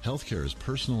 Healthcare is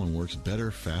personal and works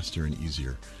better, faster, and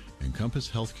easier. Encompass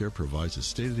Healthcare provides a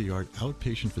state-of-the-art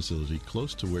outpatient facility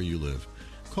close to where you live.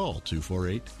 Call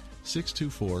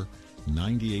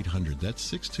 248-624-9800. That's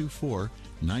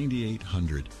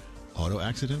 624-9800. Auto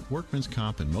accident, workman's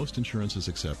comp, and most insurance is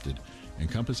accepted.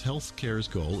 Encompass Healthcare's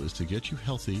goal is to get you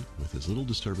healthy with as little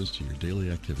disturbance to your daily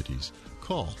activities.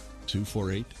 Call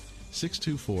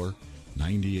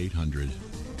 248-624-9800.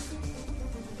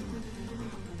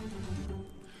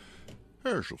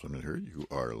 Herschel Finman here. You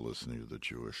are listening to the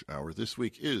Jewish Hour. This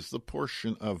week is the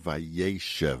portion of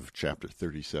Vayeshev, chapter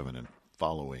 37 and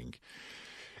following,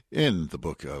 in the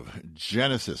book of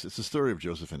Genesis. It's the story of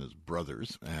Joseph and his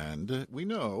brothers, and we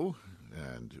know,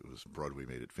 and it was Broadway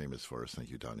made it famous for us, thank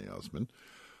you, Donny Osmond,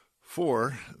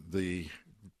 for the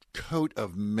coat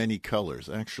of many colors.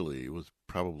 Actually, it was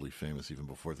probably famous even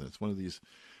before then. It's one of these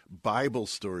Bible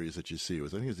stories that you see. I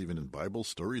think it was even in Bible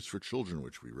Stories for Children,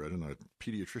 which we read in our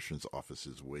pediatrician's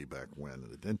offices way back when, in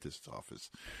the dentist's office.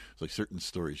 It's like certain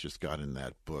stories just got in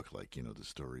that book, like, the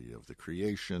story of the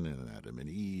creation and Adam and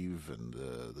Eve and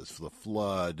the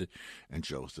flood and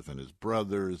Joseph and his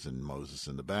brothers and Moses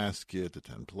in the basket, the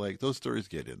 10 plagues. Those stories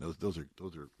get in. Those are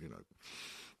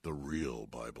the real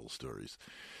Bible stories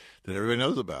that everybody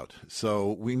knows about.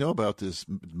 So we know about this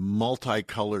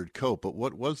multicolored coat, but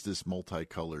what was this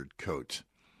multicolored coat?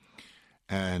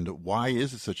 And why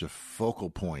is it such a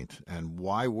focal point? And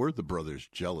why were the brothers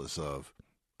jealous of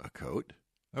a coat?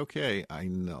 Okay, I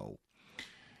know.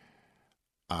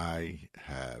 I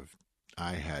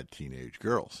had teenage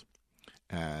girls,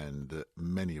 and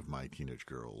many of my teenage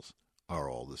girls are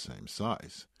all the same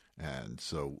size. And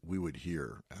so we would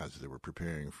hear, as they were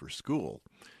preparing for school,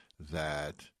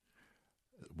 that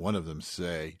one of them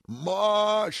say,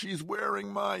 "Ma, she's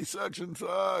wearing my such and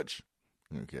such."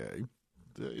 Okay,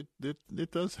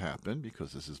 it does happen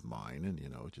because this is mine, and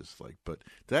just like, but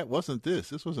that wasn't this.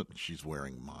 This wasn't she's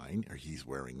wearing mine or he's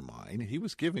wearing mine. He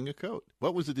was giving a coat.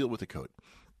 What was the deal with the coat?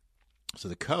 So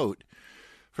the coat,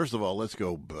 first of all, let's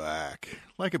go back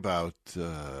like about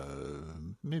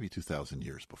maybe 2,000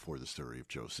 years before the story of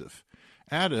Joseph.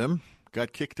 Adam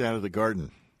got kicked out of the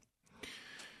garden.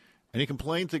 And he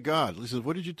complained to God. He says,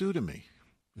 "What did you do to me?"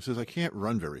 He says, "I can't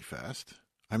run very fast.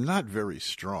 I'm not very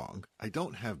strong. I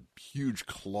don't have huge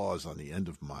claws on the end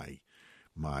of my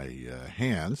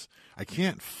hands. I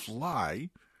can't fly."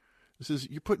 He says,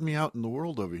 "You're putting me out in the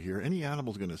world over here. Any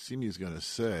animal's going to see me is going to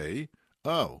say,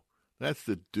 'Oh, that's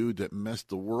the dude that messed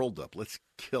the world up. Let's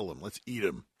kill him. Let's eat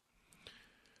him.'"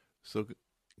 So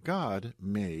God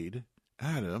made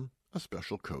Adam a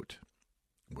special coat.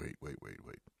 Wait.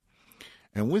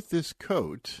 And with this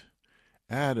coat,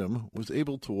 Adam was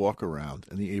able to walk around,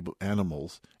 and the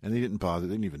animals, and they didn't bother,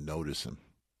 they didn't even notice him.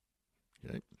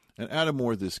 Okay? And Adam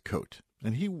wore this coat,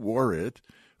 and he wore it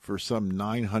for some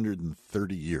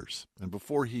 930 years. And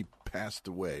before he passed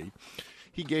away,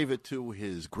 he gave it to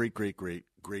his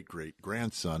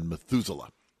great-great-great-great-great-grandson,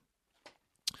 Methuselah.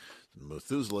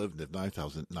 Methuselah lived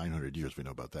 9,900 years, we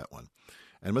know about that one.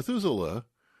 And Methuselah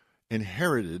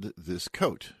inherited this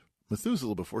coat.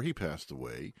 Methuselah, before he passed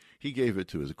away, he gave it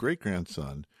to his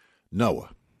great-grandson,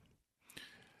 Noah.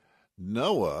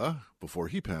 Noah, before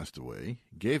he passed away,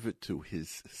 gave it to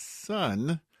his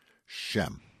son,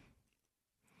 Shem,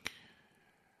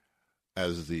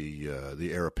 as the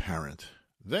heir apparent.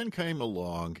 Then came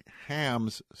along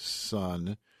Ham's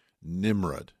son,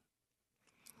 Nimrod,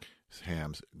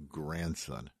 Ham's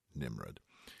grandson, Nimrod.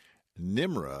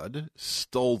 Nimrod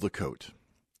stole the coat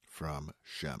from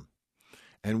Shem.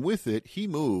 And with it, he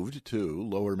moved to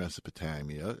Lower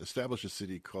Mesopotamia, established a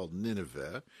city called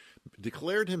Nineveh,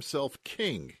 declared himself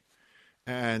king,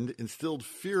 and instilled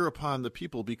fear upon the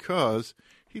people because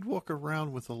he'd walk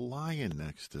around with a lion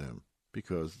next to him,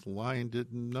 because the lion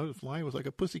didn't know the lion was like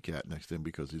a pussycat next to him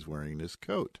because he's wearing this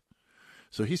coat.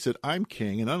 So he said, "I'm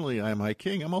king, and not only am I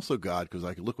king, I'm also God because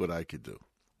I could look what I could do."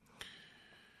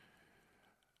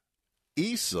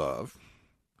 Esau,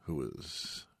 who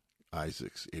was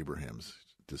Abraham's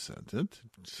descendant,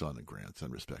 son and grandson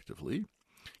respectively,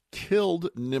 killed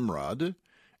Nimrod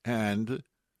and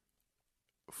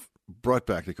brought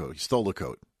back the coat. He stole the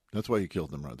coat. That's why he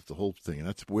killed Nimrod. That's the whole thing. And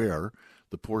that's where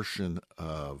the portion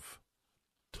of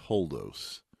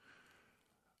Toldos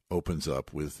opens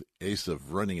up with Esau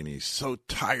running, and he's so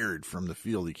tired from the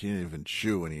field he can't even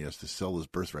chew, and he has to sell his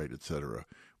birthright, etc.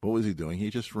 What was he doing? He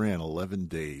just ran 11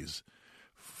 days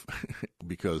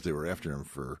because they were after him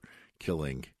for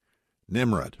killing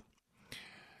Nimrod.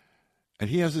 And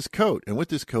he has this coat, and with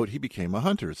this coat he became a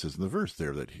hunter. It says in the verse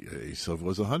there that Esau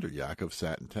was a hunter. Yaakov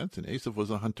sat in tents, and Esau was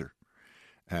a hunter.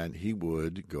 And he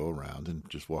would go around and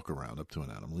just walk around up to an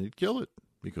animal, and he'd kill it,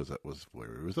 because that was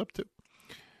where he was up to.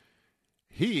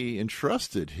 He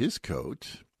entrusted his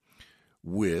coat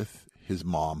with his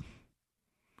mom.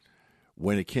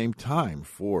 When it came time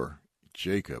for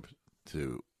Jacob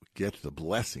to get the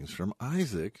blessings from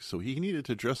Isaac, so he needed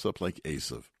to dress up like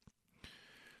Esau.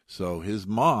 So his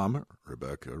mom,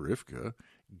 Rivka,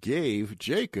 gave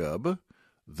Jacob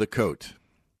the coat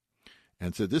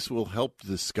and said, "This will help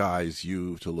disguise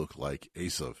you to look like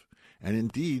Esau." And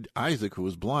indeed, Isaac, who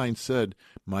was blind, said,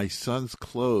 "My son's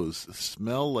clothes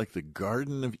smell like the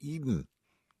Garden of Eden,"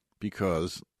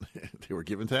 because they were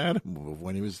given to Adam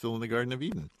when he was still in the Garden of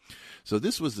Eden. So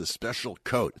this was the special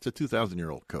coat. It's a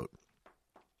 2,000-year-old coat.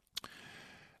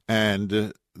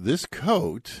 And this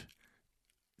coat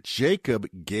Jacob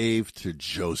gave to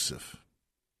Joseph.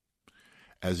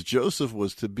 as Joseph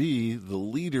was to be the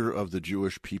leader of the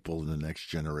Jewish people in the next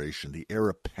generation, the heir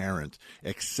apparent,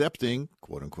 accepting,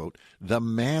 quote unquote, the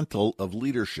mantle of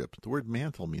leadership. The word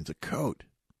mantle means a coat.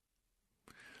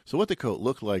 So what the coat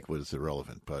looked like was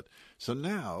irrelevant. But so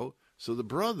the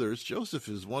brothers, Joseph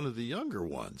is one of the younger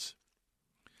ones.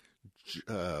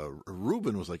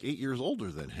 Reuben was like 8 years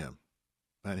older than him,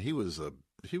 and he was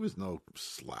no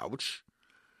slouch.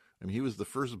 I mean, he was the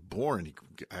firstborn.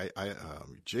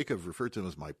 Jacob referred to him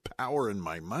as my power and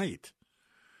my might.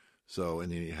 So,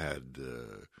 and then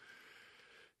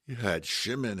he had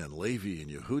Shimon and Levi and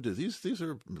Yehuda. These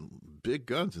are big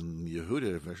guns, and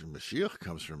Yehuda, Mashiach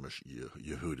comes from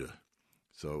Yehuda.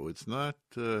 So it's not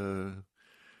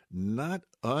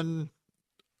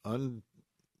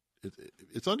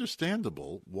it's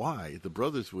understandable why the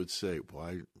brothers would say,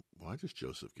 why does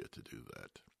Joseph get to do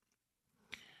that?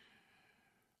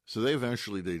 So they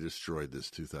destroyed this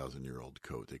 2,000-year-old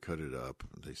coat. They cut it up,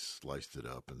 they sliced it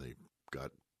up, and they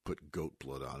put goat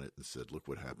blood on it and said, look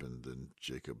what happened. And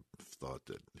Jacob thought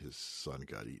that his son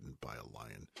got eaten by a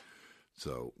lion.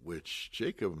 So, which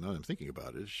Jacob, now I'm thinking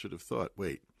about it, should have thought,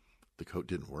 wait, the coat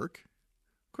didn't work?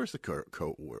 Of course the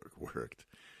coat worked.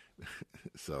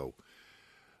 So,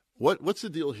 what's the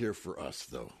deal here for us,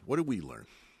 though? What do we learn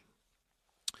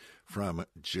from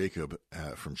Jacob,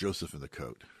 from Joseph and the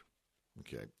coat?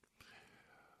 Okay.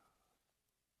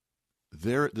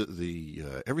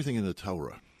 Everything in the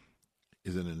Torah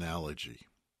is an analogy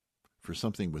for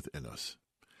something within us.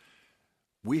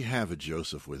 We have a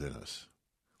Joseph within us.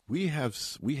 We have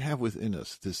within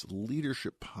us this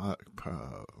leadership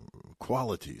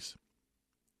qualities,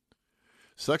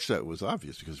 such that it was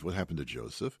obvious, because what happened to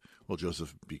Joseph? Well,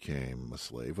 Joseph became a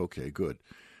slave. Okay, good.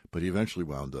 But he eventually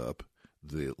wound up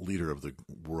the leader of the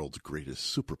world's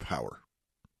greatest superpower.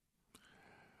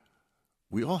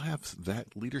 We all have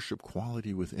that leadership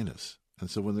quality within us. And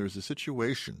so when there's a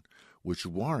situation which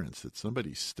warrants that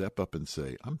somebody step up and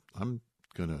say, I'm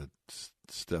going to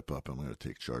step up, I'm going to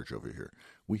take charge over here,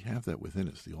 we have that within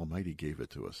us. The Almighty gave it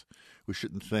to us. We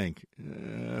shouldn't think,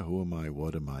 who am I,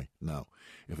 what am I? No.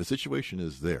 If a situation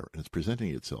is there and it's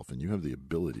presenting itself and you have the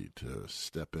ability to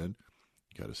step in,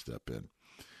 you got to step in.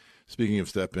 Speaking of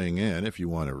stepping in, if you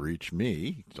want to reach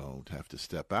me, you don't have to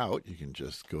step out. You can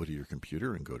just go to your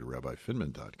computer and go to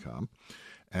rabbifinman.com,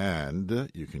 and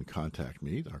you can contact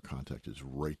me. Our contact is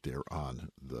right there on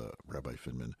the Rabbi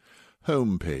Finman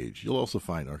homepage. You'll also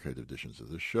find archived editions of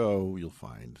the show. You'll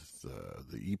find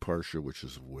the e-parsha, which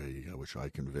is a way which I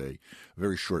convey a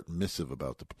very short missive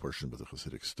about the portion with the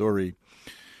Hasidic story.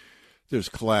 There's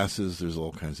classes. There's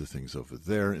all kinds of things over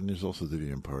there, and there's also the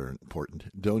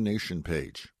important donation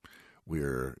page.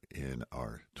 We're in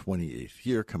our 28th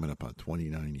year, coming up on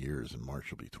 29 years. In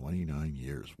March will be 29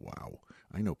 years. Wow.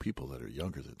 I know people that are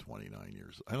younger than 29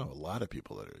 years. I know a lot of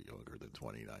people that are younger than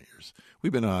 29 years.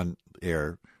 We've been on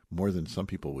air more than some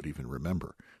people would even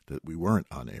remember that we weren't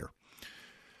on air.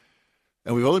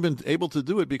 And we've only been able to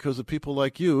do it because of people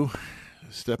like you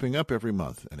stepping up every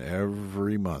month. And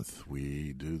every month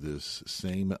we do this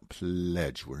same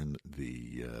pledge. We're in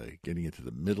the getting into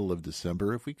the middle of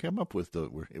December. If we come up with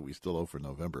we still owe for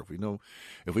November.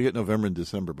 If we get November and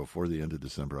December before the end of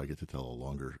December, I get to tell a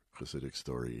longer Hasidic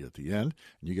story at the end,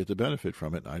 and you get to benefit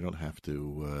from it. And I don't have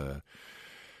to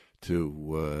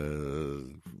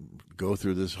go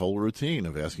through this whole routine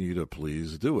of asking you to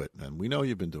please do it. And we know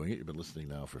you've been doing it. You've been listening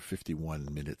now for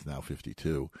 51 minutes, now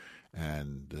 52.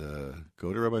 And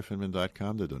go to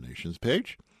rabbifinman.com, the donations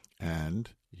page, and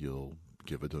you'll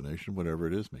give a donation, whatever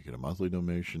it is. Make it a monthly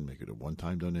donation, make it a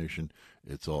one-time donation.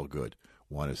 It's all good.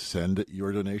 Want to send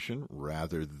your donation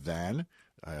rather than,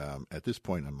 at this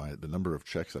point, the number of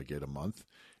checks I get a month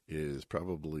is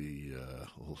probably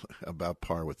about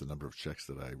par with the number of checks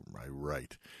that I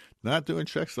write. Not doing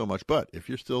checks so much, but if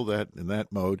you're still in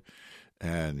that mode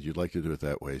and you'd like to do it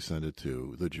that way, send it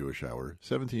to The Jewish Hour,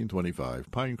 1725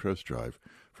 Pinecrest Drive,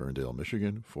 Ferndale,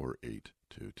 Michigan,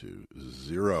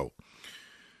 48220.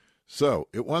 So,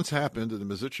 it once happened that the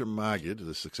Mezritcher Maggid,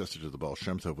 the successor to the Baal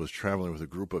Shem Tov, was traveling with a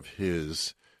group of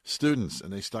his students,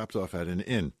 and they stopped off at an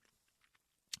inn.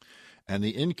 And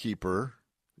the innkeeper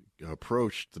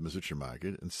approached the Mezritcher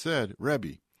Maggid and said,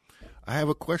 Rebbe, I have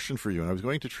a question for you, and I was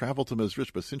going to travel to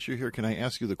Mezritch, but since you're here, can I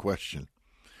ask you the question?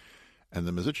 And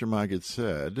the Mezritcher Maggid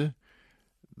said,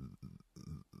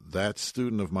 that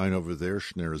student of mine over there,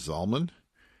 Shner Zalman,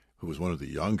 who was one of the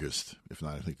youngest, if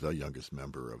not, I think, the youngest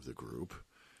member of the group,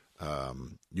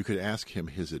 you could ask him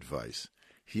his advice.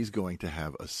 He's going to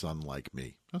have a son like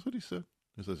me. That's what he said.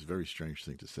 That's a very strange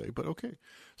thing to say, but okay.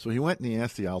 So he went and he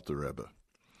asked the Alter Rebbe.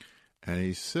 And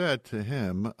he said to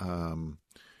him,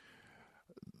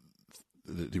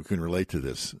 you can relate to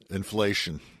this.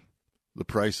 Inflation. The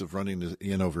price of running the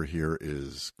inn over here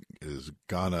is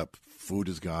gone up. Food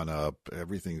has gone up.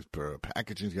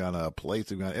 Packaging's gone up. Plates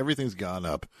have gone up. Everything's gone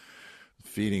up.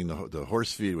 Feeding the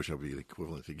horse feed, which will be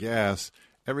equivalent to gas,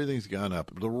 everything's gone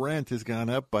up. The rent has gone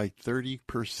up by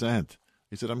 30%.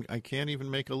 He said, I can't even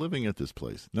make a living at this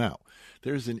place. Now,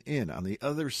 there's an inn on the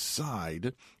other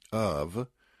side of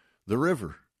the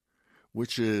river,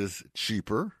 which is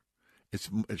cheaper. It's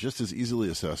just as easily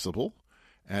accessible,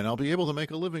 and I'll be able to make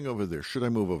a living over there. Should I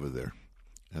move over there?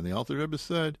 And the Alter Rebbe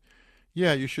said,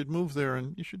 yeah, you should move there,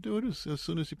 and you should do it as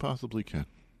soon as you possibly can.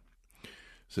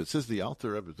 So it says the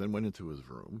Alter Rebbe then went into his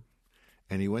room,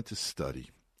 and he went to study.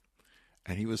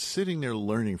 And he was sitting there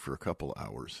learning for a couple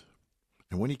hours.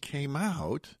 And when he came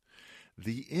out,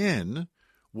 the inn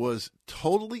was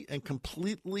totally and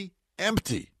completely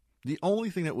empty. The only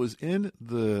thing that was in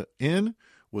the inn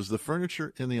was the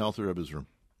furniture in the Alter Rebbe's room.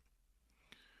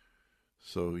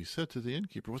 So he said to the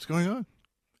innkeeper, what's going on?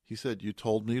 He said, you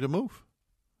told me to move.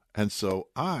 And so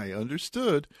I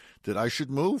understood that I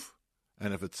should move.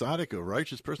 And if a tzaddik, a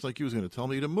righteous person like you, is going to tell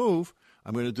me to move,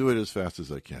 I'm going to do it as fast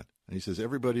as I can. And he says,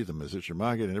 everybody, the Mezritcher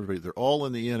Maggid and everybody, they're all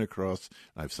in the inn across.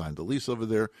 I've signed the lease over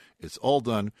there. It's all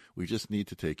done. We just need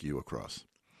to take you across.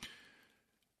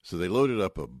 So they loaded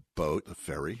up a boat, a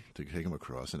ferry, to take them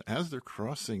across. And as they're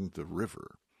crossing the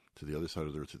river to the other side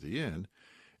of the river to the inn,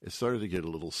 it started to get a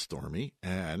little stormy,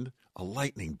 and a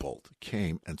lightning bolt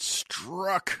came and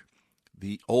struck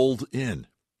the old inn.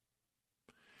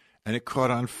 And it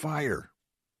caught on fire.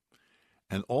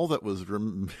 And all that was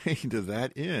remained of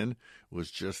that inn was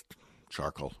just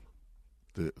charcoal.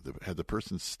 Had the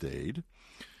person stayed,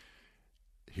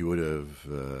 he would have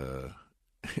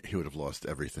lost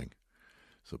everything.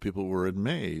 So people were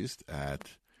amazed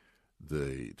at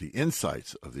the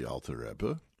insights of the Alter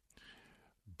Rebbe,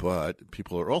 but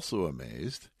people are also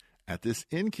amazed at this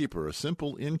innkeeper, a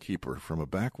simple innkeeper from a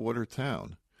backwater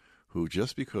town, who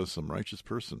just because some righteous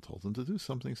person told him to do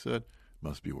something said,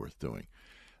 must be worth doing.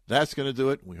 That's going to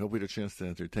do it. We hope we had a chance to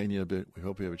entertain you a bit. We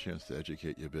hope we have a chance to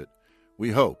educate you a bit.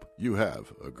 We hope you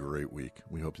have a great week.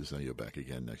 We hope to send you back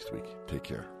again next week. Take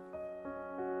care.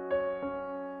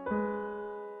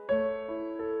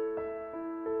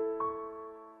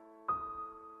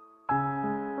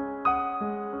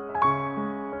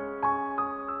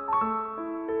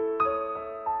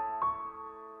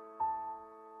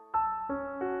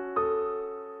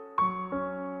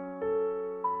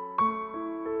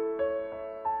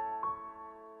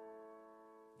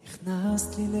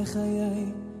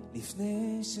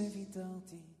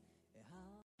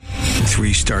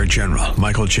 Three-star General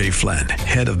Michael J. Flynn,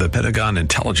 head of the Pentagon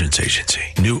Intelligence Agency,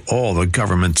 knew all the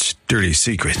government's dirty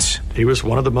secrets. He was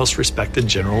one of the most respected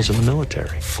generals in the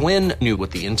military. Flynn knew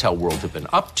what the intel world had been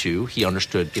up to. He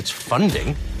understood its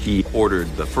funding. He ordered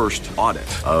the first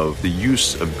audit of the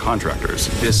use of contractors.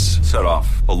 This set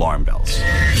off alarm bells.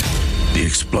 The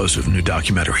explosive new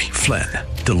documentary, Flynn,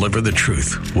 Deliver the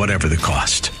Truth, Whatever the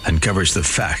Cost, uncovers the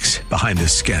facts behind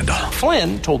this scandal.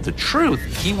 Flynn told the truth.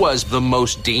 He was the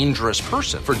most dangerous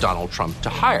person for Donald Trump to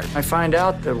hire. I find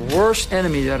out the worst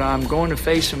enemy that I'm going to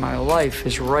face in my life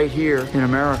is right here in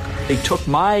America. They took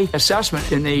my assessment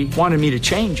and they wanted me to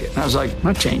change it. And I was like, I'm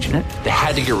not changing it. They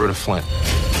had to get rid of Flynn.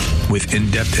 With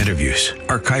in-depth interviews,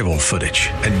 archival footage,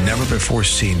 and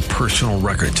never-before-seen personal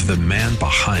records of the man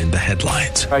behind the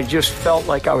headlines. I just felt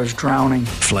like I was drowning.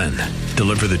 Flynn,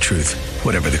 Deliver the Truth,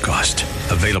 Whatever the Cost.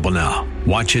 Available now.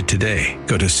 Watch it today.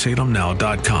 Go to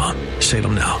salemnow.com.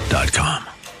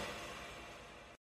 salemnow.com.